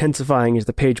light intensifying as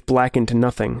the page blackened to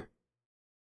nothing.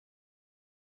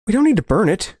 "We don't need to burn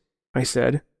it," I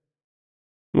said.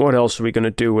 "What else are we going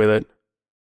to do with it?"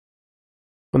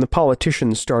 When the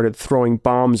politicians started throwing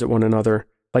bombs at one another,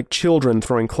 like children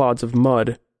throwing clods of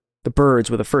mud, the birds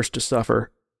were the first to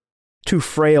suffer. Too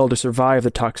frail to survive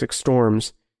the toxic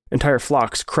storms, entire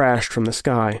flocks crashed from the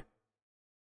sky.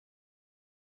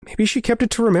 "Maybe she kept it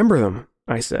to remember them,"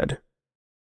 I said.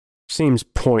 "Seems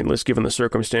pointless given the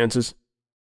circumstances."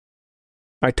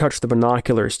 I touched the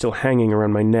binoculars still hanging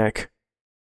around my neck.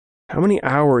 How many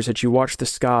hours had she watched the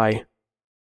sky?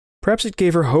 Perhaps it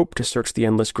gave her hope to search the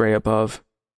endless gray above.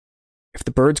 If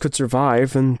the birds could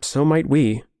survive, then so might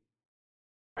we.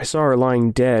 I saw her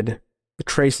lying dead, the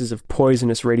traces of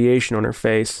poisonous radiation on her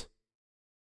face.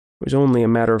 It was only a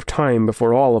matter of time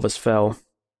before all of us fell.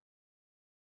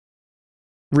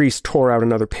 Reese tore out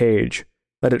another page,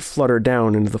 let it flutter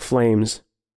down into the flames.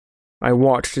 I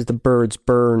watched as the birds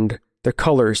burned, their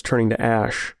colors turning to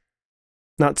ash.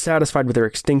 Not satisfied with their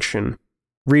extinction,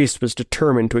 Reese was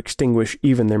determined to extinguish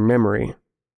even their memory.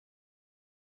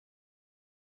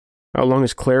 "How long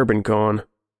has Claire been gone?"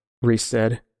 Reese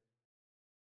said.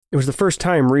 It was the first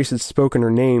time Reese had spoken her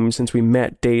name since we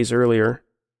met days earlier.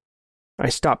 I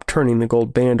stopped turning the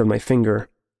gold band on my finger,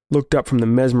 looked up from the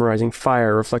mesmerizing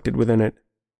fire reflected within it.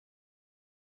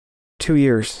 2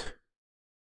 years.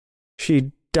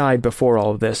 She died before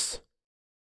all of this.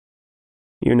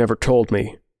 "You never told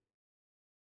me."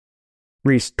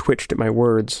 Reese twitched at my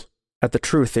words, at the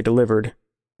truth they delivered,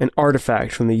 an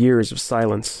artifact from the years of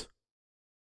silence.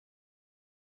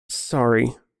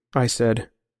 "Sorry," I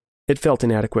said. It felt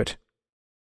inadequate.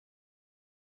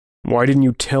 "Why didn't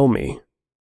you tell me?"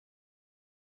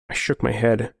 I shook my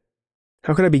head.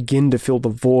 How could I begin to fill the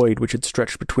void which had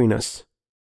stretched between us?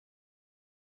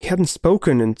 He hadn't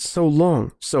spoken in so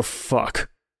long, so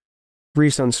fuck.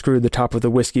 Reese unscrewed the top of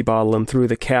the whiskey bottle and threw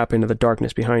the cap into the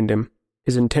darkness behind him,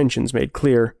 his intentions made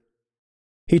clear.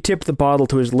 He tipped the bottle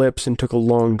to his lips and took a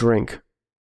long drink.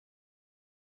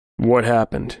 "What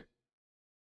happened?"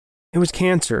 "It was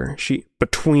cancer.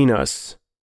 Between us."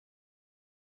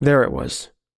 There it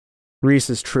was.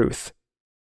 Reese's truth.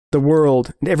 The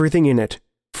world and everything in it,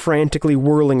 frantically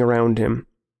whirling around him.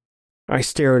 I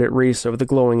stared at Reese over the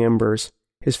glowing embers,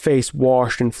 his face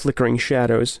washed in flickering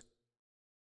shadows.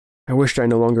 I wished I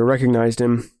no longer recognized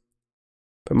him,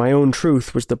 but my own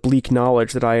truth was the bleak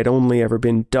knowledge that I had only ever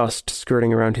been dust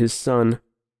skirting around his sun.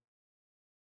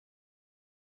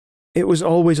 "It was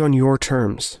always on your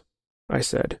terms," I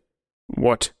said.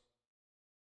 "What?"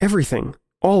 "Everything.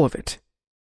 All of it.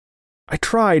 I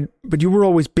tried, but you were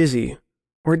always busy,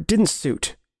 or it didn't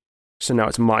suit. So now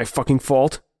it's my fucking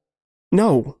fault?"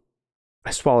 "No."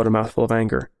 I swallowed a mouthful of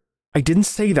anger. "I didn't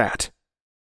say that."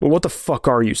 "Well, what the fuck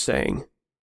are you saying?"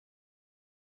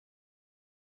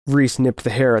 Reese nipped the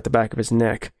hair at the back of his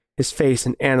neck, his face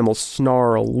an animal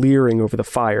snarl leering over the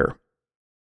fire.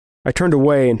 I turned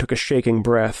away and took a shaking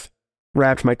breath,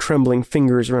 wrapped my trembling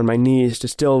fingers around my knees to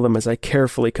still them as I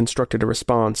carefully constructed a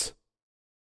response.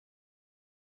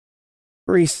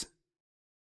 "Reese,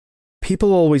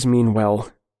 people always mean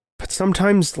well, but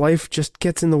sometimes life just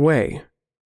gets in the way.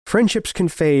 Friendships can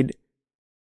fade,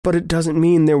 but it doesn't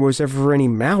mean there was ever any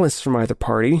malice from either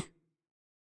party."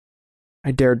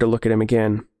 I dared to look at him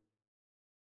again.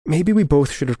 Maybe we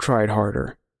both should have tried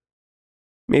harder.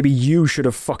 Maybe you should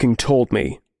have fucking told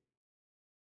me.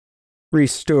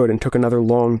 Reese stood and took another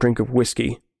long drink of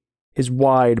whiskey, his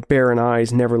wide, barren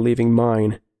eyes never leaving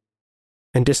mine,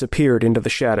 and disappeared into the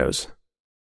shadows.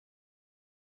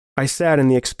 I sat in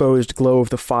the exposed glow of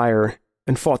the fire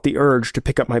and fought the urge to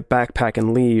pick up my backpack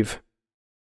and leave.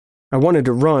 I wanted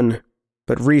to run,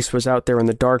 but Reese was out there in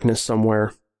the darkness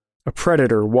somewhere, a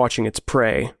predator watching its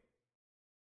prey.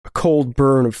 A cold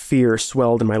burn of fear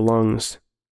swelled in my lungs.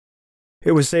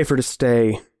 It was safer to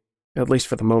stay, at least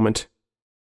for the moment.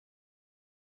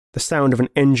 The sound of an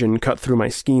engine cut through my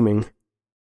scheming.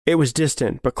 It was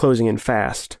distant, but closing in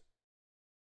fast.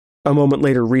 A moment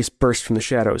later, Reese burst from the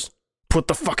shadows. "Put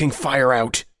the fucking fire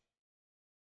out!"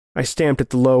 I stamped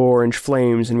at the low orange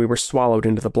flames, and we were swallowed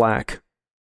into the black.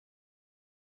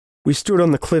 We stood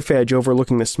on the cliff edge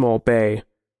overlooking the small bay,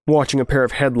 watching a pair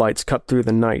of headlights cut through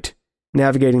the night,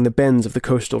 navigating the bends of the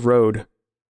coastal road.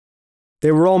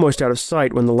 They were almost out of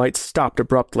sight when the lights stopped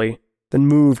abruptly, then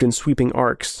moved in sweeping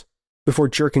arcs, before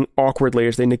jerking awkwardly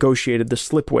as they negotiated the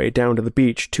slipway down to the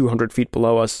beach 200 feet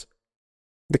below us.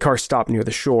 The car stopped near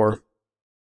the shore.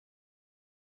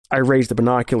 I raised the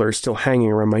binoculars still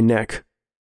hanging around my neck.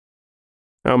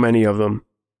 "How many of them?"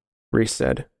 Reese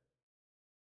said.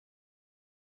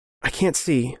 "I can't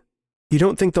see. You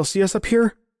don't think they'll see us up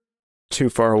here?" "Too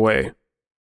far away."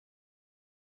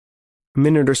 A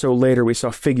minute or so later, we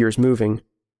saw figures moving,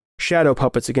 shadow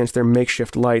puppets against their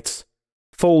makeshift lights,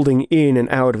 folding in and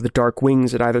out of the dark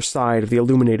wings at either side of the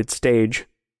illuminated stage.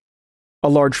 A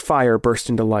large fire burst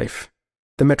into life.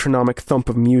 The metronomic thump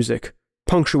of music,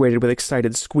 punctuated with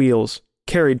excited squeals,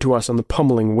 carried to us on the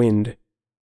pummeling wind.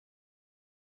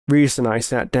 Reese and I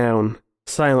sat down,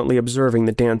 silently observing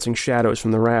the dancing shadows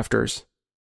from the rafters.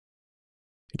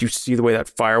 "Did you see the way that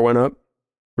fire went up?"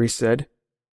 Reese said.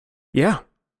 "Yeah.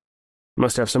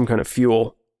 Must have some kind of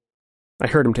fuel." I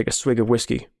heard him take a swig of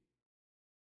whiskey.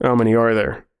 "How many are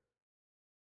there?"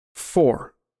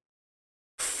 "4.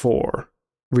 4,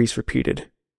 Reese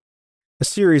repeated. A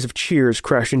series of cheers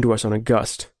crashed into us on a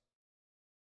gust.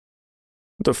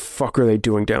 "What the fuck are they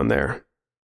doing down there?"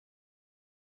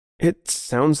 "It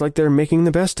sounds like they're making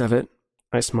the best of it,"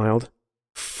 I smiled.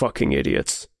 "Fucking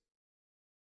idiots."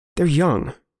 "They're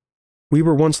young. We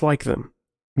were once like them."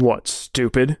 "What,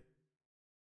 stupid?"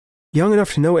 "Young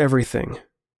enough to know everything.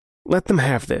 Let them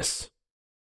have this."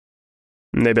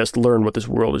 "They best learn what this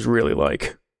world is really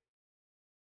like."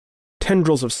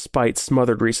 Tendrils of spite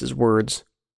smothered Reese's words.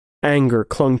 Anger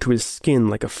clung to his skin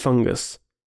like a fungus.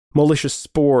 Malicious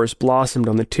spores blossomed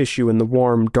on the tissue in the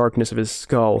warm darkness of his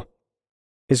skull.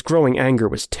 His growing anger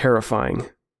was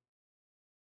terrifying.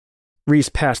 Reese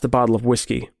passed the bottle of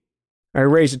whiskey. I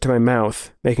raised it to my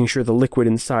mouth, making sure the liquid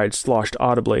inside sloshed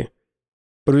audibly,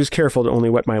 but was careful to only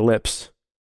wet my lips.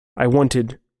 I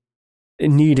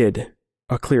needed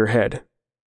a clear head.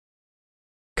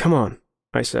 "Come on,"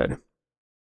 I said.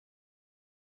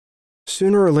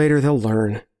 "Sooner or later they'll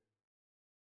learn."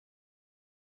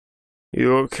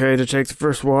 "You okay to take the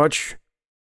first watch?"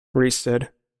 Reese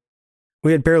said.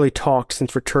 We had barely talked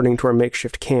since returning to our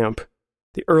makeshift camp,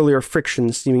 the earlier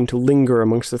friction seeming to linger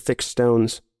amongst the thick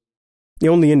stones. The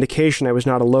only indication I was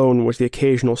not alone was the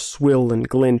occasional swill and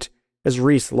glint as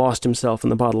Reese lost himself in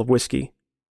the bottle of whiskey.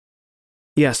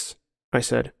 "Yes," I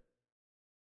said.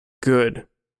 "Good.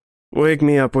 Wake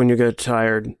me up when you get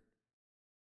tired."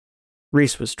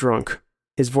 Reese was drunk,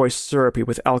 his voice syrupy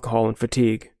with alcohol and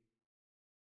fatigue.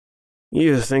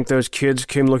 "You think those kids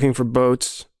came looking for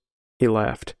boats?" He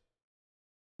laughed.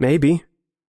 "Maybe."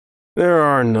 "There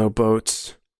are no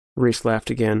boats." Reese laughed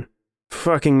again.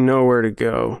 "Fucking nowhere to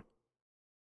go."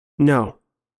 "No."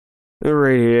 "The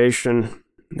radiation.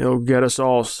 It'll get us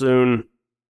all soon."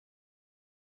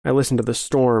 I listened to the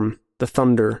storm, the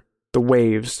thunder, the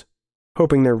waves,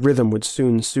 hoping their rhythm would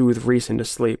soon soothe Reese into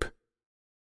sleep.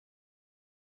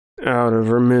 "Out of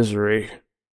her misery,"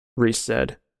 Reese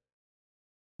said.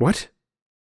 "What?"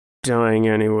 "Dying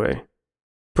anyway.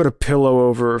 Put a pillow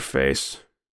over her face.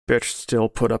 Bitch still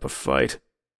put up a fight."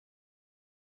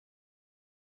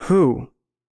 "Who?"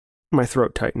 My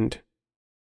throat tightened.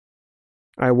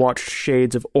 I watched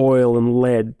shades of oil and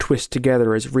lead twist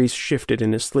together as Reese shifted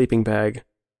in his sleeping bag,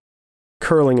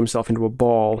 curling himself into a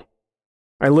ball.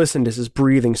 I listened as his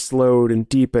breathing slowed and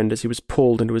deepened as he was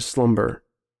pulled into his slumber.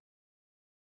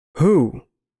 "Who?"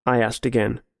 I asked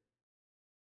again.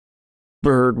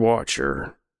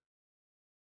 "Birdwatcher."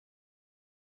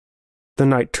 The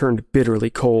night turned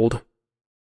bitterly cold.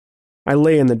 I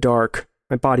lay in the dark,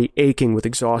 my body aching with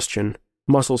exhaustion,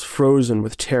 muscles frozen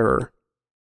with terror.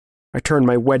 I turned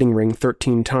my wedding ring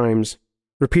 13 times,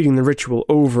 repeating the ritual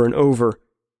over and over,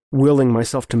 willing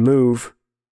myself to move.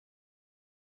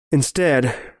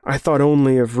 Instead, I thought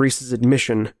only of Reese's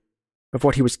admission, of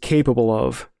what he was capable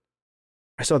of.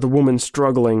 I saw the woman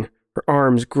struggling, her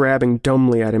arms grabbing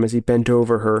dumbly at him as he bent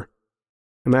over her.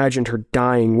 Imagined her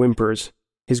dying whimpers,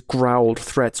 his growled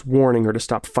threats warning her to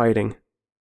stop fighting.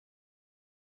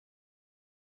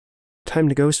 "Time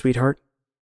to go, sweetheart."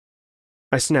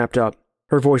 I snapped up,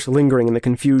 her voice lingering in the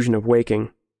confusion of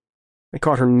waking. I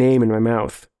caught her name in my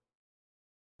mouth.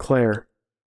 Claire.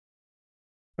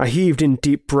 I heaved in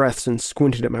deep breaths and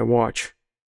squinted at my watch.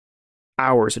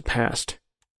 Hours had passed.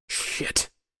 Shit.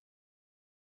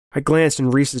 I glanced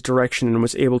in Reese's direction and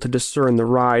was able to discern the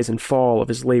rise and fall of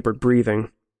his labored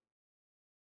breathing.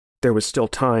 There was still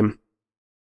time.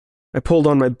 I pulled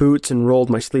on my boots and rolled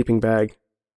my sleeping bag.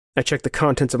 I checked the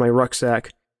contents of my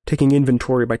rucksack, taking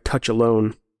inventory by touch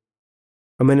alone.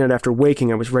 A minute after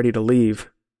waking, I was ready to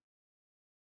leave.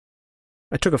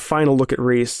 I took a final look at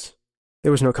Reese.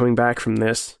 There was no coming back from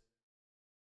this.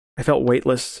 I felt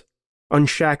weightless,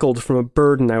 unshackled from a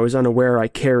burden I was unaware I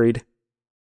carried.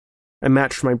 I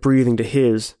matched my breathing to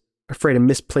his, afraid a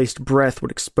misplaced breath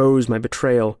would expose my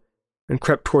betrayal, and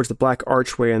crept towards the black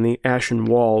archway and the ashen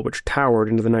wall which towered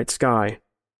into the night sky.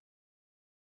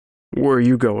 "Where are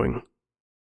you going?"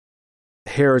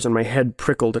 The hairs on my head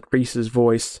prickled at Reese's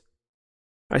voice.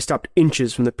 I stopped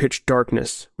inches from the pitch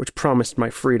darkness, which promised my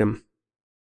freedom.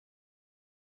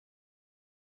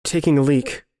 "Taking a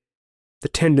leak." The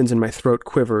tendons in my throat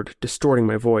quivered, distorting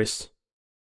my voice.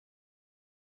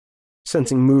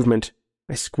 Sensing movement,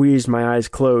 I squeezed my eyes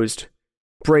closed,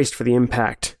 braced for the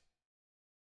impact.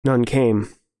 None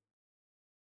came.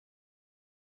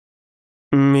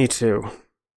 "Me too,"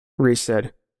 Reese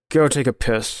said. "Go take a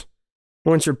piss.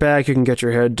 Once you're back, you can get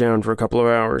your head down for a couple of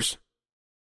hours."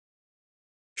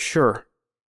 "Sure."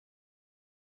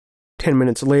 10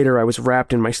 minutes later, I was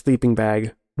wrapped in my sleeping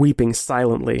bag, weeping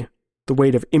silently, the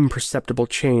weight of imperceptible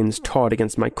chains taut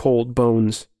against my cold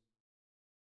bones.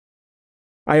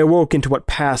 I awoke into what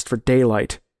passed for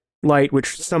daylight, light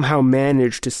which somehow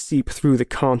managed to seep through the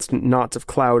constant knots of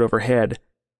cloud overhead,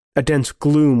 a dense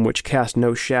gloom which cast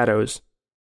no shadows.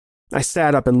 I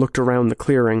sat up and looked around the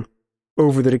clearing,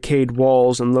 over the decayed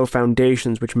walls and low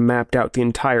foundations which mapped out the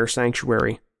entire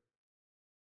sanctuary.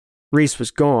 Reese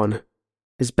was gone,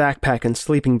 his backpack and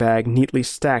sleeping bag neatly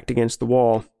stacked against the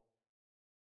wall.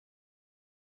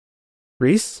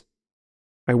 "Reese?"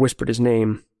 I whispered his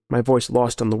name, my voice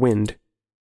lost on the wind.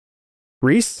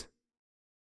 "Reese?"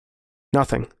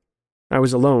 Nothing. I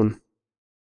was alone.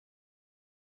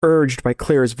 Urged by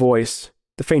Claire's voice,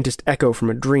 the faintest echo from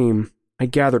a dream, I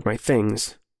gathered my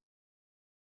things.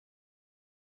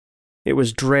 It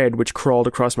was dread which crawled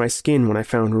across my skin when I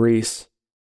found Reese.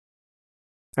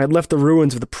 I had left the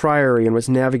ruins of the priory and was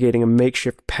navigating a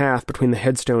makeshift path between the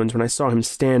headstones when I saw him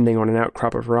standing on an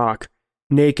outcrop of rock,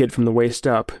 naked from the waist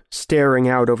up, staring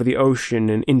out over the ocean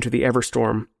and into the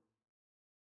Everstorm.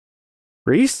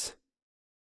 "Reese?"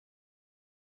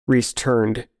 Reese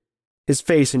turned. His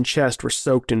face and chest were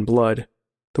soaked in blood,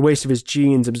 the waist of his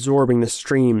jeans absorbing the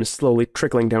streams slowly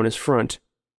trickling down his front.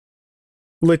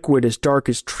 Liquid as dark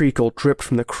as treacle dripped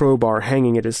from the crowbar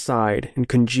hanging at his side and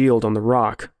congealed on the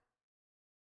rock.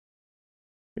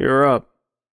 "You're up,"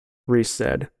 Reese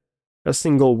said. A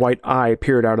single white eye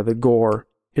peered out of the gore.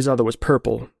 His other was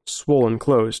purple, swollen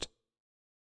closed.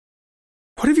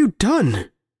 "What have you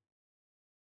done?"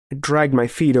 I dragged my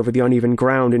feet over the uneven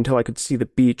ground until I could see the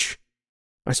beach.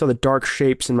 I saw the dark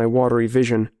shapes in my watery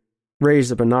vision, raised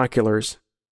the binoculars.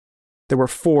 There were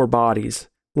 4 bodies,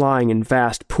 lying in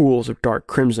vast pools of dark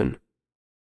crimson.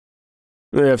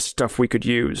 "They have stuff we could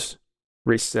use,"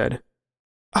 Reese said.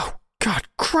 "Oh, God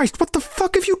Christ, what the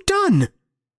fuck have you done?"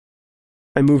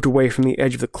 I moved away from the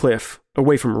edge of the cliff,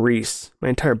 away from Reese, my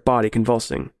entire body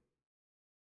convulsing.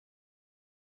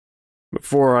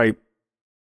 "Before I..."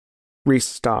 Reese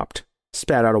stopped,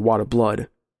 spat out a wad of blood.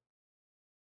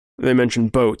 "They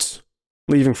mentioned boats.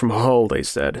 Leaving from Hull, they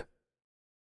said."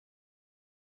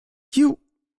 "You..."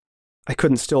 I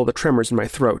couldn't still the tremors in my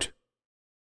throat.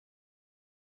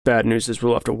 "Bad news is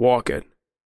we'll have to walk it."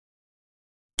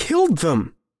 "Killed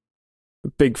them!"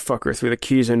 The big fucker threw the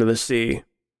keys into the sea.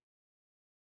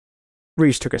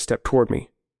 Reese took a step toward me.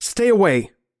 "Stay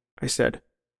away," I said.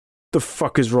 "The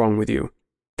fuck is wrong with you?"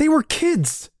 "They were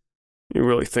kids!" "You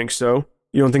really think so?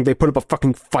 You don't think they put up a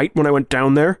fucking fight when I went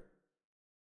down there?"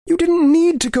 "You didn't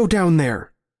need to go down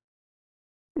there."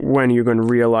 "When are you going to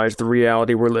realize the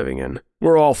reality we're living in?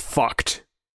 We're all fucked."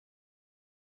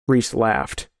 Reese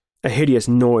laughed, a hideous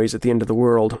noise at the end of the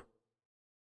world.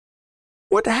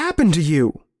 "What happened to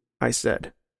you?" I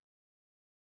said.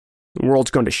 "The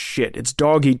world's gone to shit. It's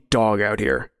dog-eat-dog out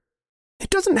here." "It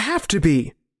doesn't have to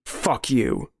be." "Fuck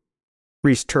you."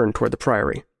 Reese turned toward the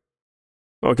priory.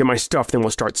 "I'll get my stuff, then we'll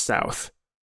start south."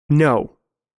 "No,"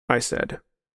 I said.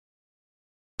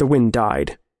 The wind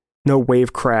died. No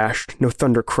wave crashed, no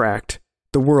thunder cracked.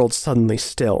 The world suddenly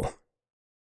still.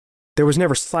 There was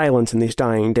never silence in these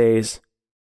dying days.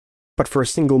 But for a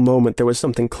single moment there was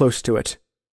something close to it.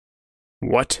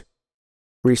 "What?"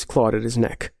 Reese clawed at his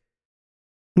neck.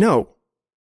 "No."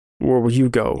 "Where will you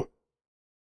go?"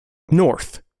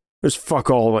 "North. There's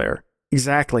fuck all there."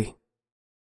 "Exactly."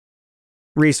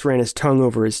 Reese ran his tongue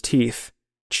over his teeth,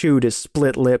 chewed his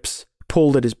split lips,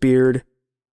 pulled at his beard.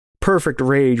 Perfect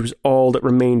rage was all that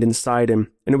remained inside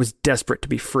him, and it was desperate to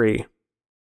be free.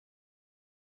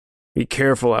 "Be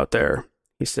careful out there,"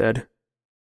 he said.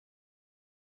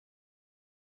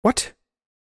 "What?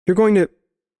 You're going to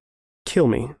kill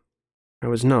me?" I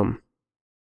was numb.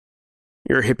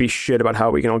 "Your hippie shit about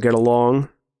how we can all get along?"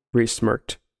 Reese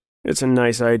smirked. "It's a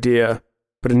nice idea,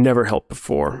 but it never helped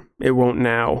before. It won't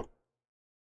now."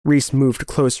 Reese moved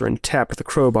closer and tapped the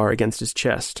crowbar against his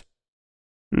chest.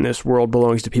 "This world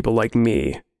belongs to people like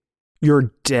me.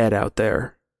 You're dead out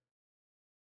there."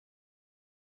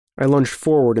 I lunged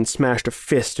forward and smashed a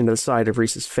fist into the side of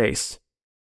Reese's face.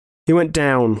 He went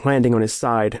down, landing on his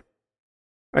side.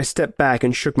 I stepped back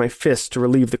and shook my fist to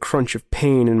relieve the crunch of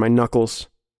pain in my knuckles.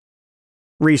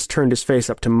 Reese turned his face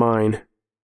up to mine.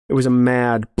 It was a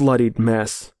mad, bloodied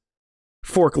mess.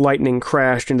 Fork lightning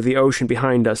crashed into the ocean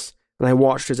behind us, and I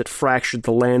watched as it fractured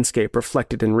the landscape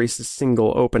reflected in Reese's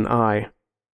single open eye.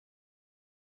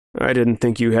 "I didn't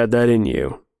think you had that in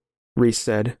you," Reese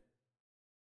said.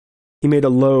 He made a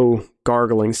low,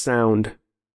 gargling sound.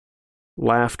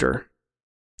 Laughter.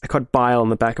 I caught bile in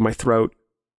the back of my throat.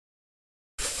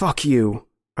 "Fuck you,"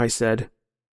 I said.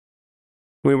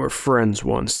 "We were friends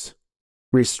once."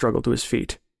 Reese struggled to his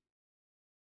feet.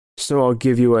 "So I'll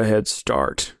give you a head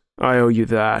start. I owe you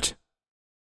that."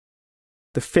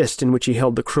 The fist in which he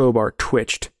held the crowbar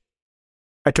twitched.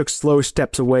 I took slow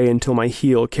steps away until my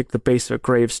heel kicked the base of a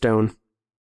gravestone.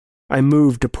 I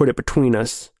moved to put it between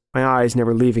us, my eyes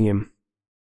never leaving him.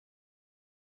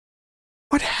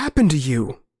 "What happened to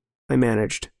you?" I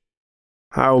managed.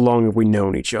 "How long have we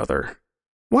known each other?"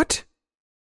 "What?"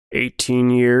 18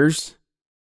 years?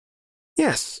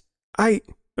 "Yes,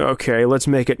 Okay, let's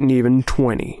make it an even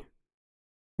 20.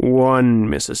 1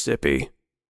 Mississippi."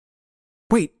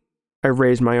 "Wait," I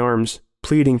raised my arms,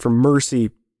 pleading for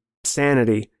mercy,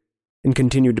 sanity, and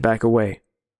continued to back away.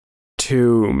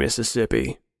 2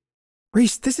 Mississippi.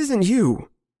 "Reese, this isn't you."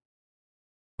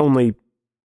 Only,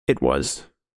 it was.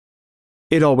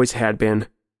 It always had been.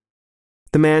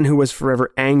 The man who was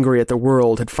forever angry at the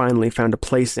world had finally found a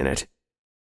place in it.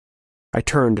 I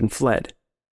turned and fled.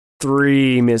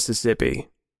 3 Mississippi.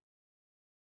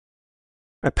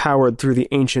 I powered through the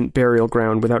ancient burial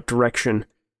ground without direction,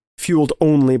 fueled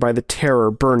only by the terror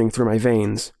burning through my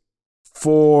veins.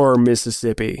 4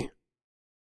 Mississippi.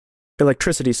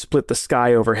 Electricity split the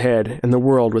sky overhead, and the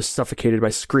world was suffocated by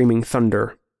screaming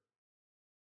thunder.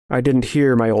 I didn't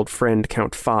hear my old friend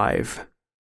count 5.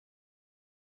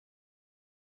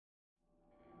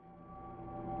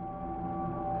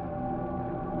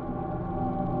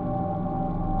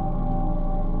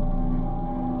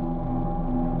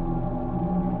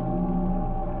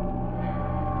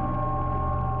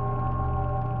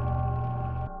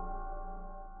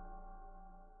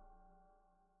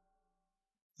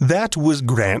 That was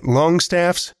Grant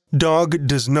Longstaff's Dog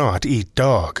Does Not Eat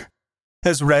Dog,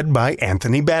 as read by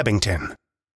Anthony Babington.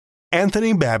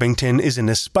 Anthony Babington is an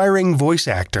aspiring voice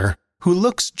actor who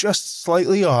looks just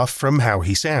slightly off from how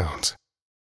he sounds.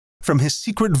 From his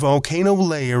secret volcano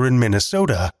lair in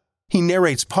Minnesota, he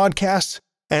narrates podcasts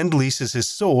and leases his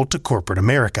soul to corporate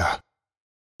America.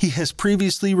 He has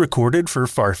previously recorded for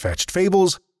Far-Fetched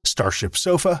Fables, Starship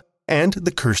Sofa, and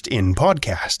the Cursed Inn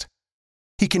podcast.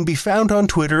 He can be found on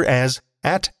Twitter as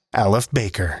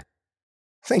 @AlephBaker.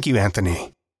 Thank you,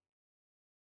 Anthony.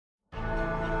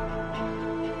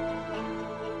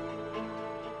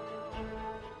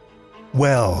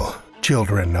 Well,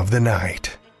 children of the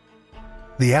night,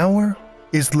 the hour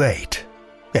is late,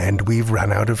 and we've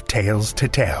run out of tales to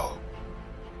tell.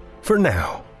 For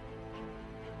now.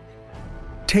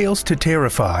 Tales to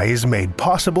Terrify is made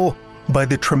possible by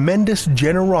the tremendous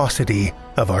generosity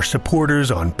of our supporters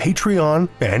on Patreon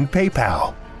and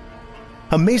PayPal.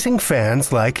 Amazing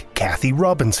fans like Kathy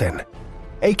Robinson,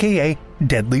 aka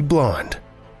Deadly Blonde.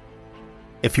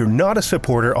 If you're not a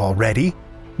supporter already,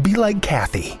 be like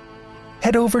Kathy.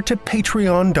 Head over to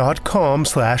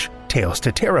patreon.com/Tales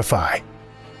to Terrify,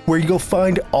 where you'll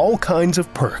find all kinds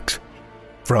of perks,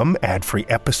 from ad-free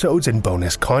episodes and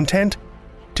bonus content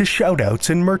to shoutouts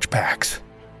and merch packs.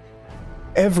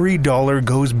 Every dollar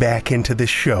goes back into the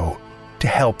show to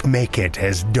help make it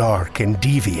as dark and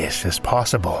devious as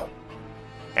possible.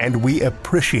 And we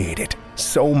appreciate it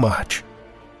so much.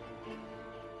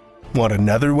 Want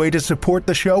another way to support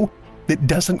the show that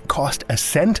doesn't cost a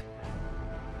cent?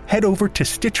 Head over to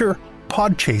Stitcher,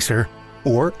 Podchaser,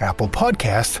 or Apple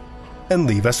Podcasts and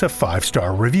leave us a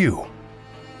 5-star review.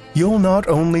 You'll not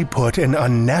only put an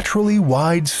unnaturally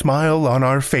wide smile on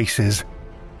our faces,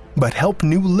 but help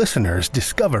new listeners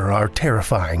discover our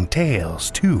terrifying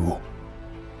tales, too.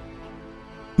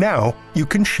 Now, you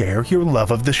can share your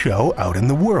love of the show out in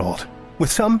the world,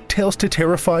 with some Tales to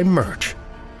Terrify merch.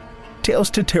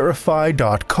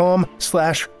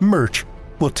 TalesToTerrify.com/merch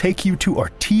will take you to our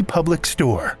TeePublic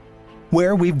store,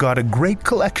 where we've got a great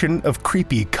collection of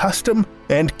creepy custom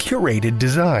and curated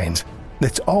designs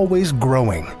that's always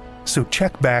growing, so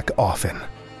check back often.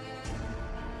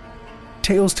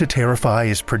 Tales to Terrify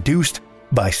is produced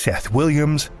by Seth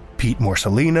Williams, Pete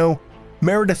Morcellino,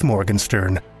 Meredith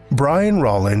Morgenstern, Brian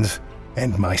Rollins,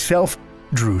 and myself,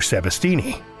 Drew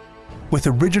Sebastini, with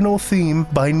original theme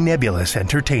by Nebulous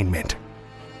Entertainment.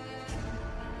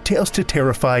 Tales to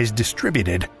Terrify is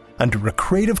distributed under a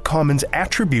Creative Commons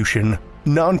Attribution,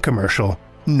 Non-Commercial,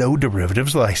 No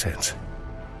Derivatives license.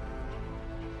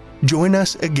 Join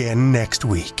us again next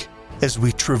week as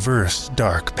we traverse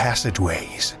dark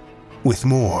passageways with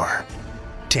more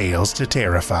Tales to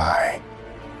Terrify.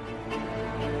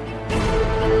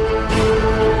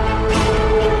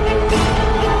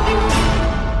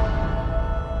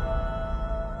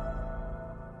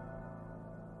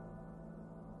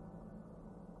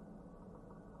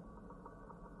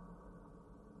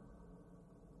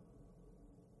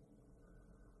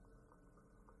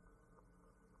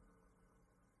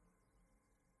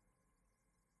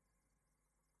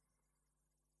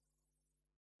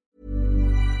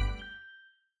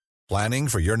 Planning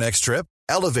for your next trip?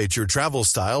 Elevate your travel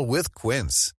style with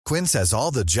Quince. Quince has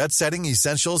all the jet-setting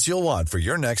essentials you'll want for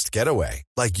your next getaway,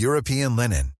 like European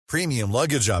linen, premium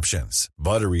luggage options,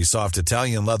 buttery soft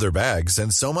Italian leather bags,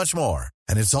 and so much more.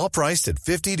 And it's all priced at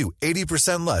 50 to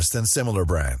 80% less than similar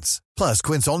brands. Plus,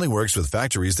 Quince only works with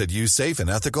factories that use safe and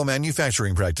ethical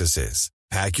manufacturing practices.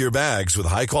 Pack your bags with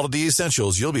high-quality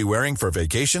essentials you'll be wearing for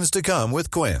vacations to come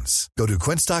with Quince. Go to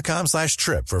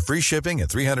quince.com/trip for free shipping and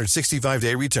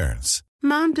 365-day returns.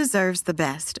 Mom deserves the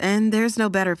best, and there's no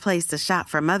better place to shop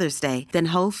for Mother's Day than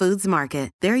Whole Foods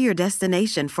Market. They're your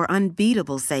destination for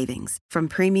unbeatable savings, from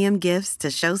premium gifts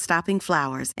to show-stopping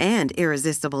flowers and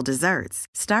irresistible desserts.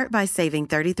 Start by saving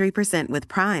 33% with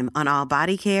Prime on all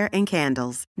body care and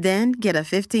candles. Then get a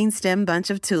 15-stem bunch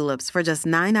of tulips for just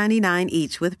 $9.99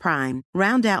 each with Prime.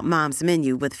 Round out Mom's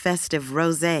menu with festive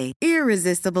rosé,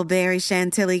 irresistible berry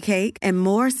chantilly cake, and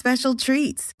more special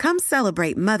treats. Come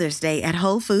celebrate Mother's Day at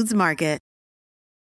Whole Foods Market.